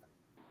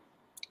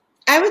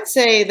 I would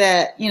say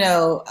that,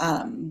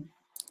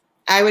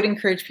 I would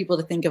encourage people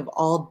to think of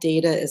all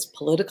data as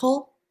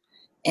political,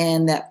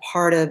 and that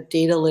part of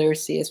data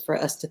literacy is for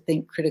us to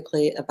think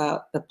critically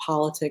about the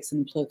politics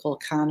and political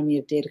economy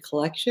of data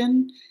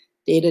collection,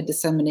 data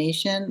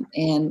dissemination,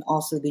 and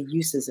also the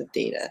uses of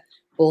data,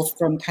 both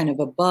from kind of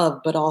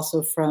above, but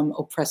also from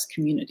oppressed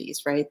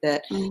communities, right?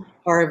 That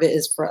part of it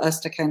is for us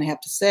to kind of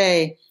have to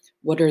say,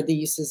 what are the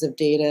uses of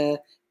data?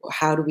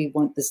 how do we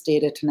want this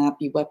data to not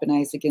be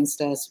weaponized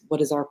against us?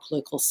 What is our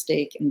political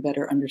stake in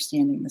better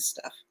understanding this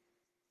stuff?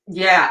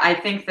 Yeah, I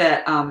think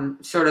that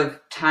sort of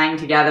tying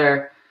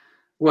together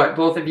what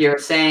both of you are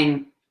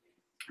saying,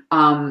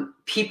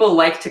 people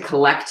like to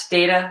collect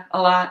data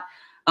a lot,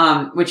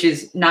 which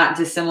is not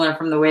dissimilar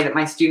from the way that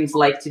my students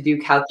like to do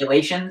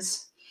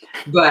calculations.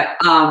 But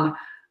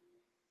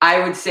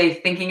I would say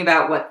thinking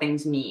about what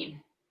things mean,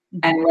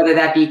 and whether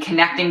that be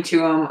connecting to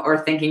them or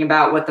thinking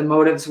about what the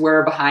motives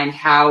were behind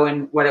how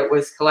and what it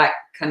was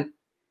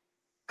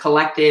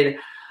collected,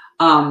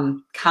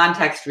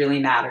 context really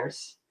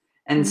matters.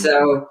 And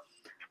so,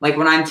 like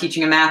when I'm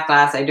teaching a math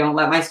class, I don't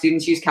let my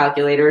students use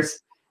calculators.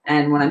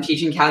 And when I'm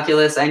teaching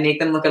calculus, I make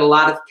them look at a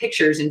lot of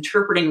pictures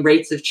interpreting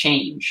rates of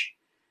change,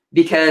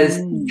 because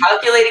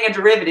calculating a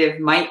derivative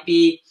might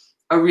be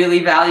a really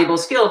valuable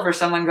skill for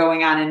someone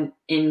going on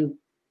in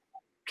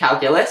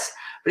calculus.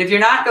 But if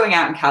you're not going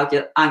on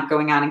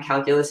in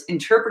calculus,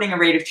 interpreting a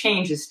rate of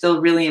change is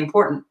still really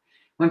important.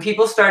 When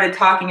people started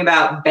talking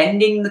about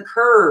bending the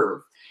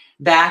curve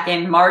back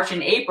in March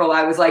and April,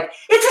 I was like,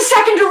 it's a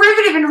second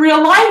derivative in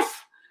real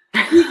life.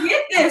 You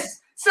get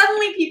this.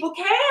 Suddenly people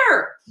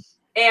care.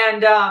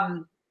 And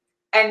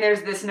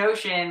there's this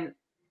notion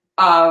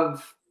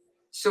of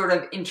sort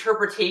of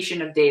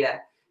interpretation of data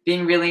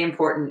being really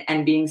important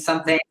and being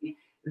something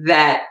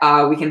that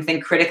we can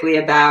think critically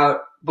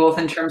about, both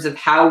in terms of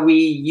how we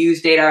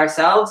use data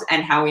ourselves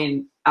and how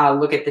we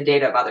look at the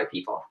data of other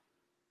people.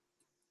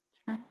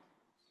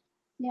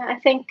 Yeah, I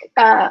think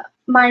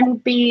mine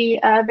would be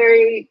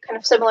very kind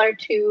of similar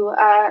to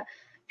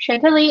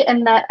Chantilly,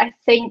 in that I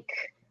think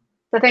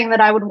the thing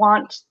that I would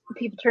want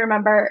people to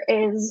remember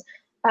is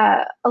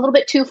a little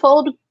bit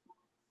twofold.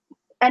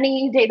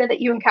 Any data that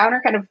you encounter,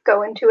 kind of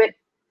go into it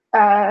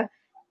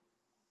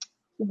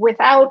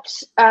without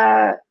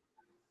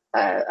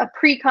a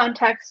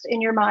pre-context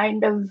in your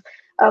mind of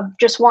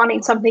just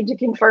wanting something to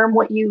confirm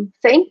what you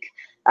think.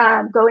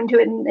 Go into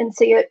it and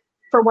see it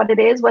for what it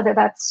is, whether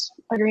that's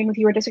agreeing with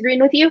you or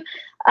disagreeing with you.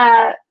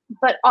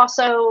 But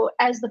also,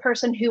 as the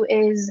person who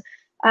is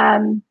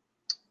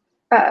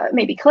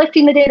maybe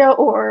collecting the data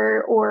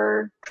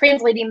or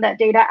translating that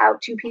data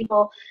out to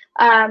people,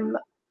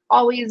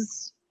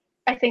 always,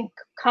 I think,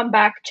 come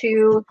back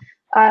to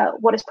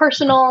what is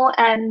personal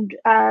and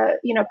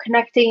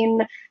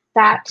connecting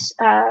that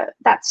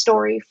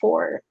story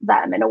for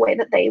them in a way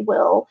that they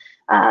will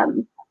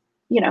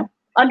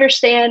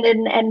understand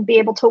and be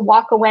able to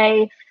walk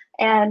away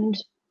and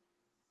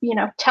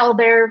tell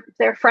their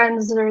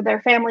friends or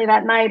their family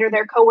that night or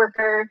their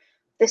coworker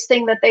this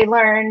thing that they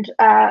learned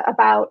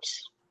about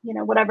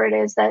whatever it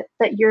is that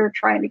you're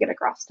trying to get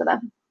across to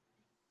them.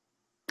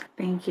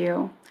 Thank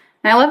you.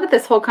 And I love that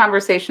this whole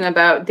conversation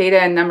about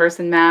data and numbers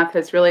and math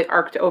has really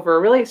arced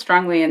over really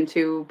strongly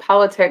into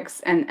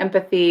politics and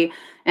empathy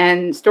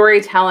and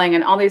storytelling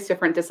and all these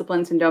different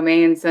disciplines and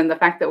domains. And the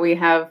fact that we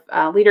have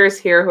leaders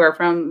here who are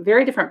from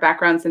very different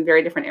backgrounds and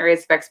very different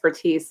areas of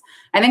expertise,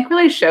 I think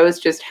really shows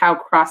just how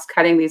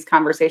cross-cutting these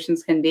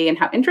conversations can be and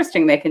how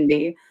interesting they can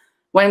be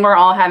when we're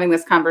all having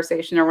this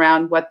conversation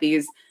around what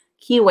these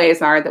key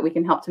ways are that we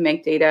can help to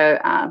make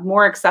data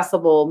more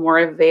accessible, more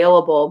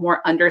available,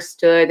 more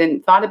understood,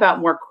 and thought about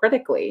more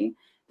critically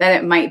than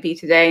it might be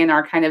today in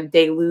our kind of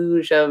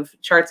deluge of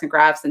charts and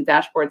graphs and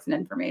dashboards and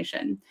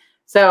information.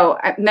 So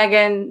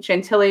Megan,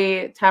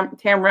 Chantilly,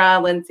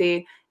 Tamara,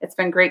 Lindsay, it's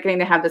been great getting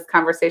to have this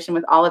conversation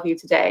with all of you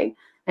today.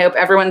 I hope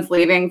everyone's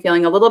leaving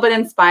feeling a little bit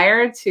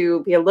inspired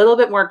to be a little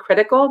bit more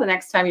critical the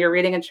next time you're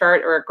reading a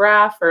chart or a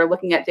graph or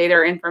looking at data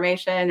or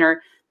information,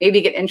 or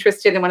maybe get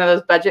interested in one of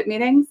those budget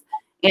meetings.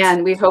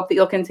 And we hope that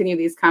you'll continue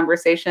these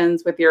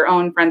conversations with your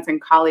own friends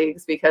and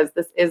colleagues, because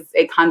this is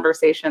a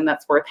conversation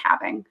that's worth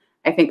having,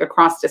 I think,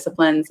 across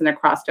disciplines and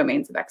across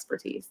domains of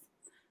expertise.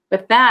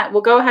 With that,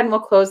 we'll go ahead and we'll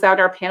close out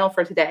our panel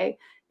for today.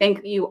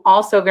 Thank you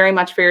all so very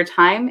much for your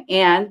time,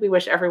 and we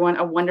wish everyone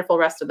a wonderful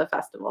rest of the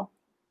festival.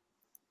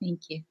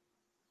 Thank you.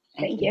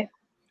 Thank you.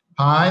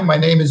 Hi, my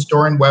name is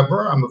Doran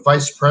Weber. I'm a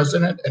Vice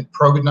President and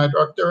Program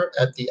Director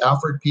at the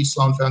Alfred P.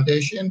 Sloan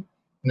Foundation.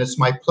 And it's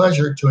my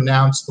pleasure to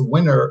announce the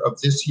winner of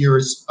this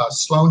year's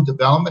Sloan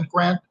Development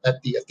Grant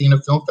at the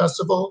Athena Film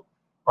Festival.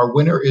 Our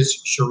winner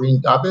is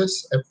Shireen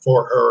Dabis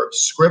for her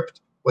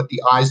script, What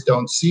the Eyes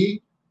Don't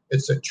See.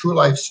 It's a true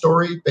life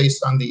story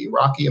based on the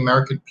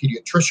Iraqi-American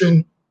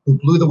pediatrician who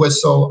blew the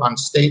whistle on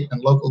state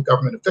and local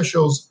government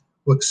officials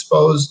who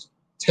exposed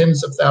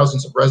tens of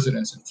thousands of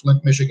residents in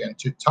Flint, Michigan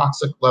to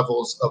toxic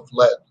levels of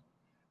lead.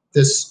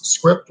 This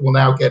script will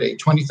now get a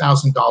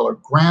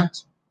 $20,000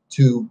 grant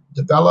to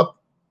develop,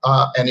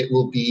 and it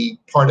will be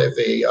part of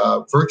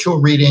a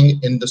virtual reading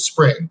in the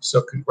spring.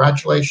 So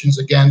congratulations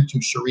again to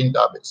Shireen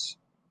Dabis.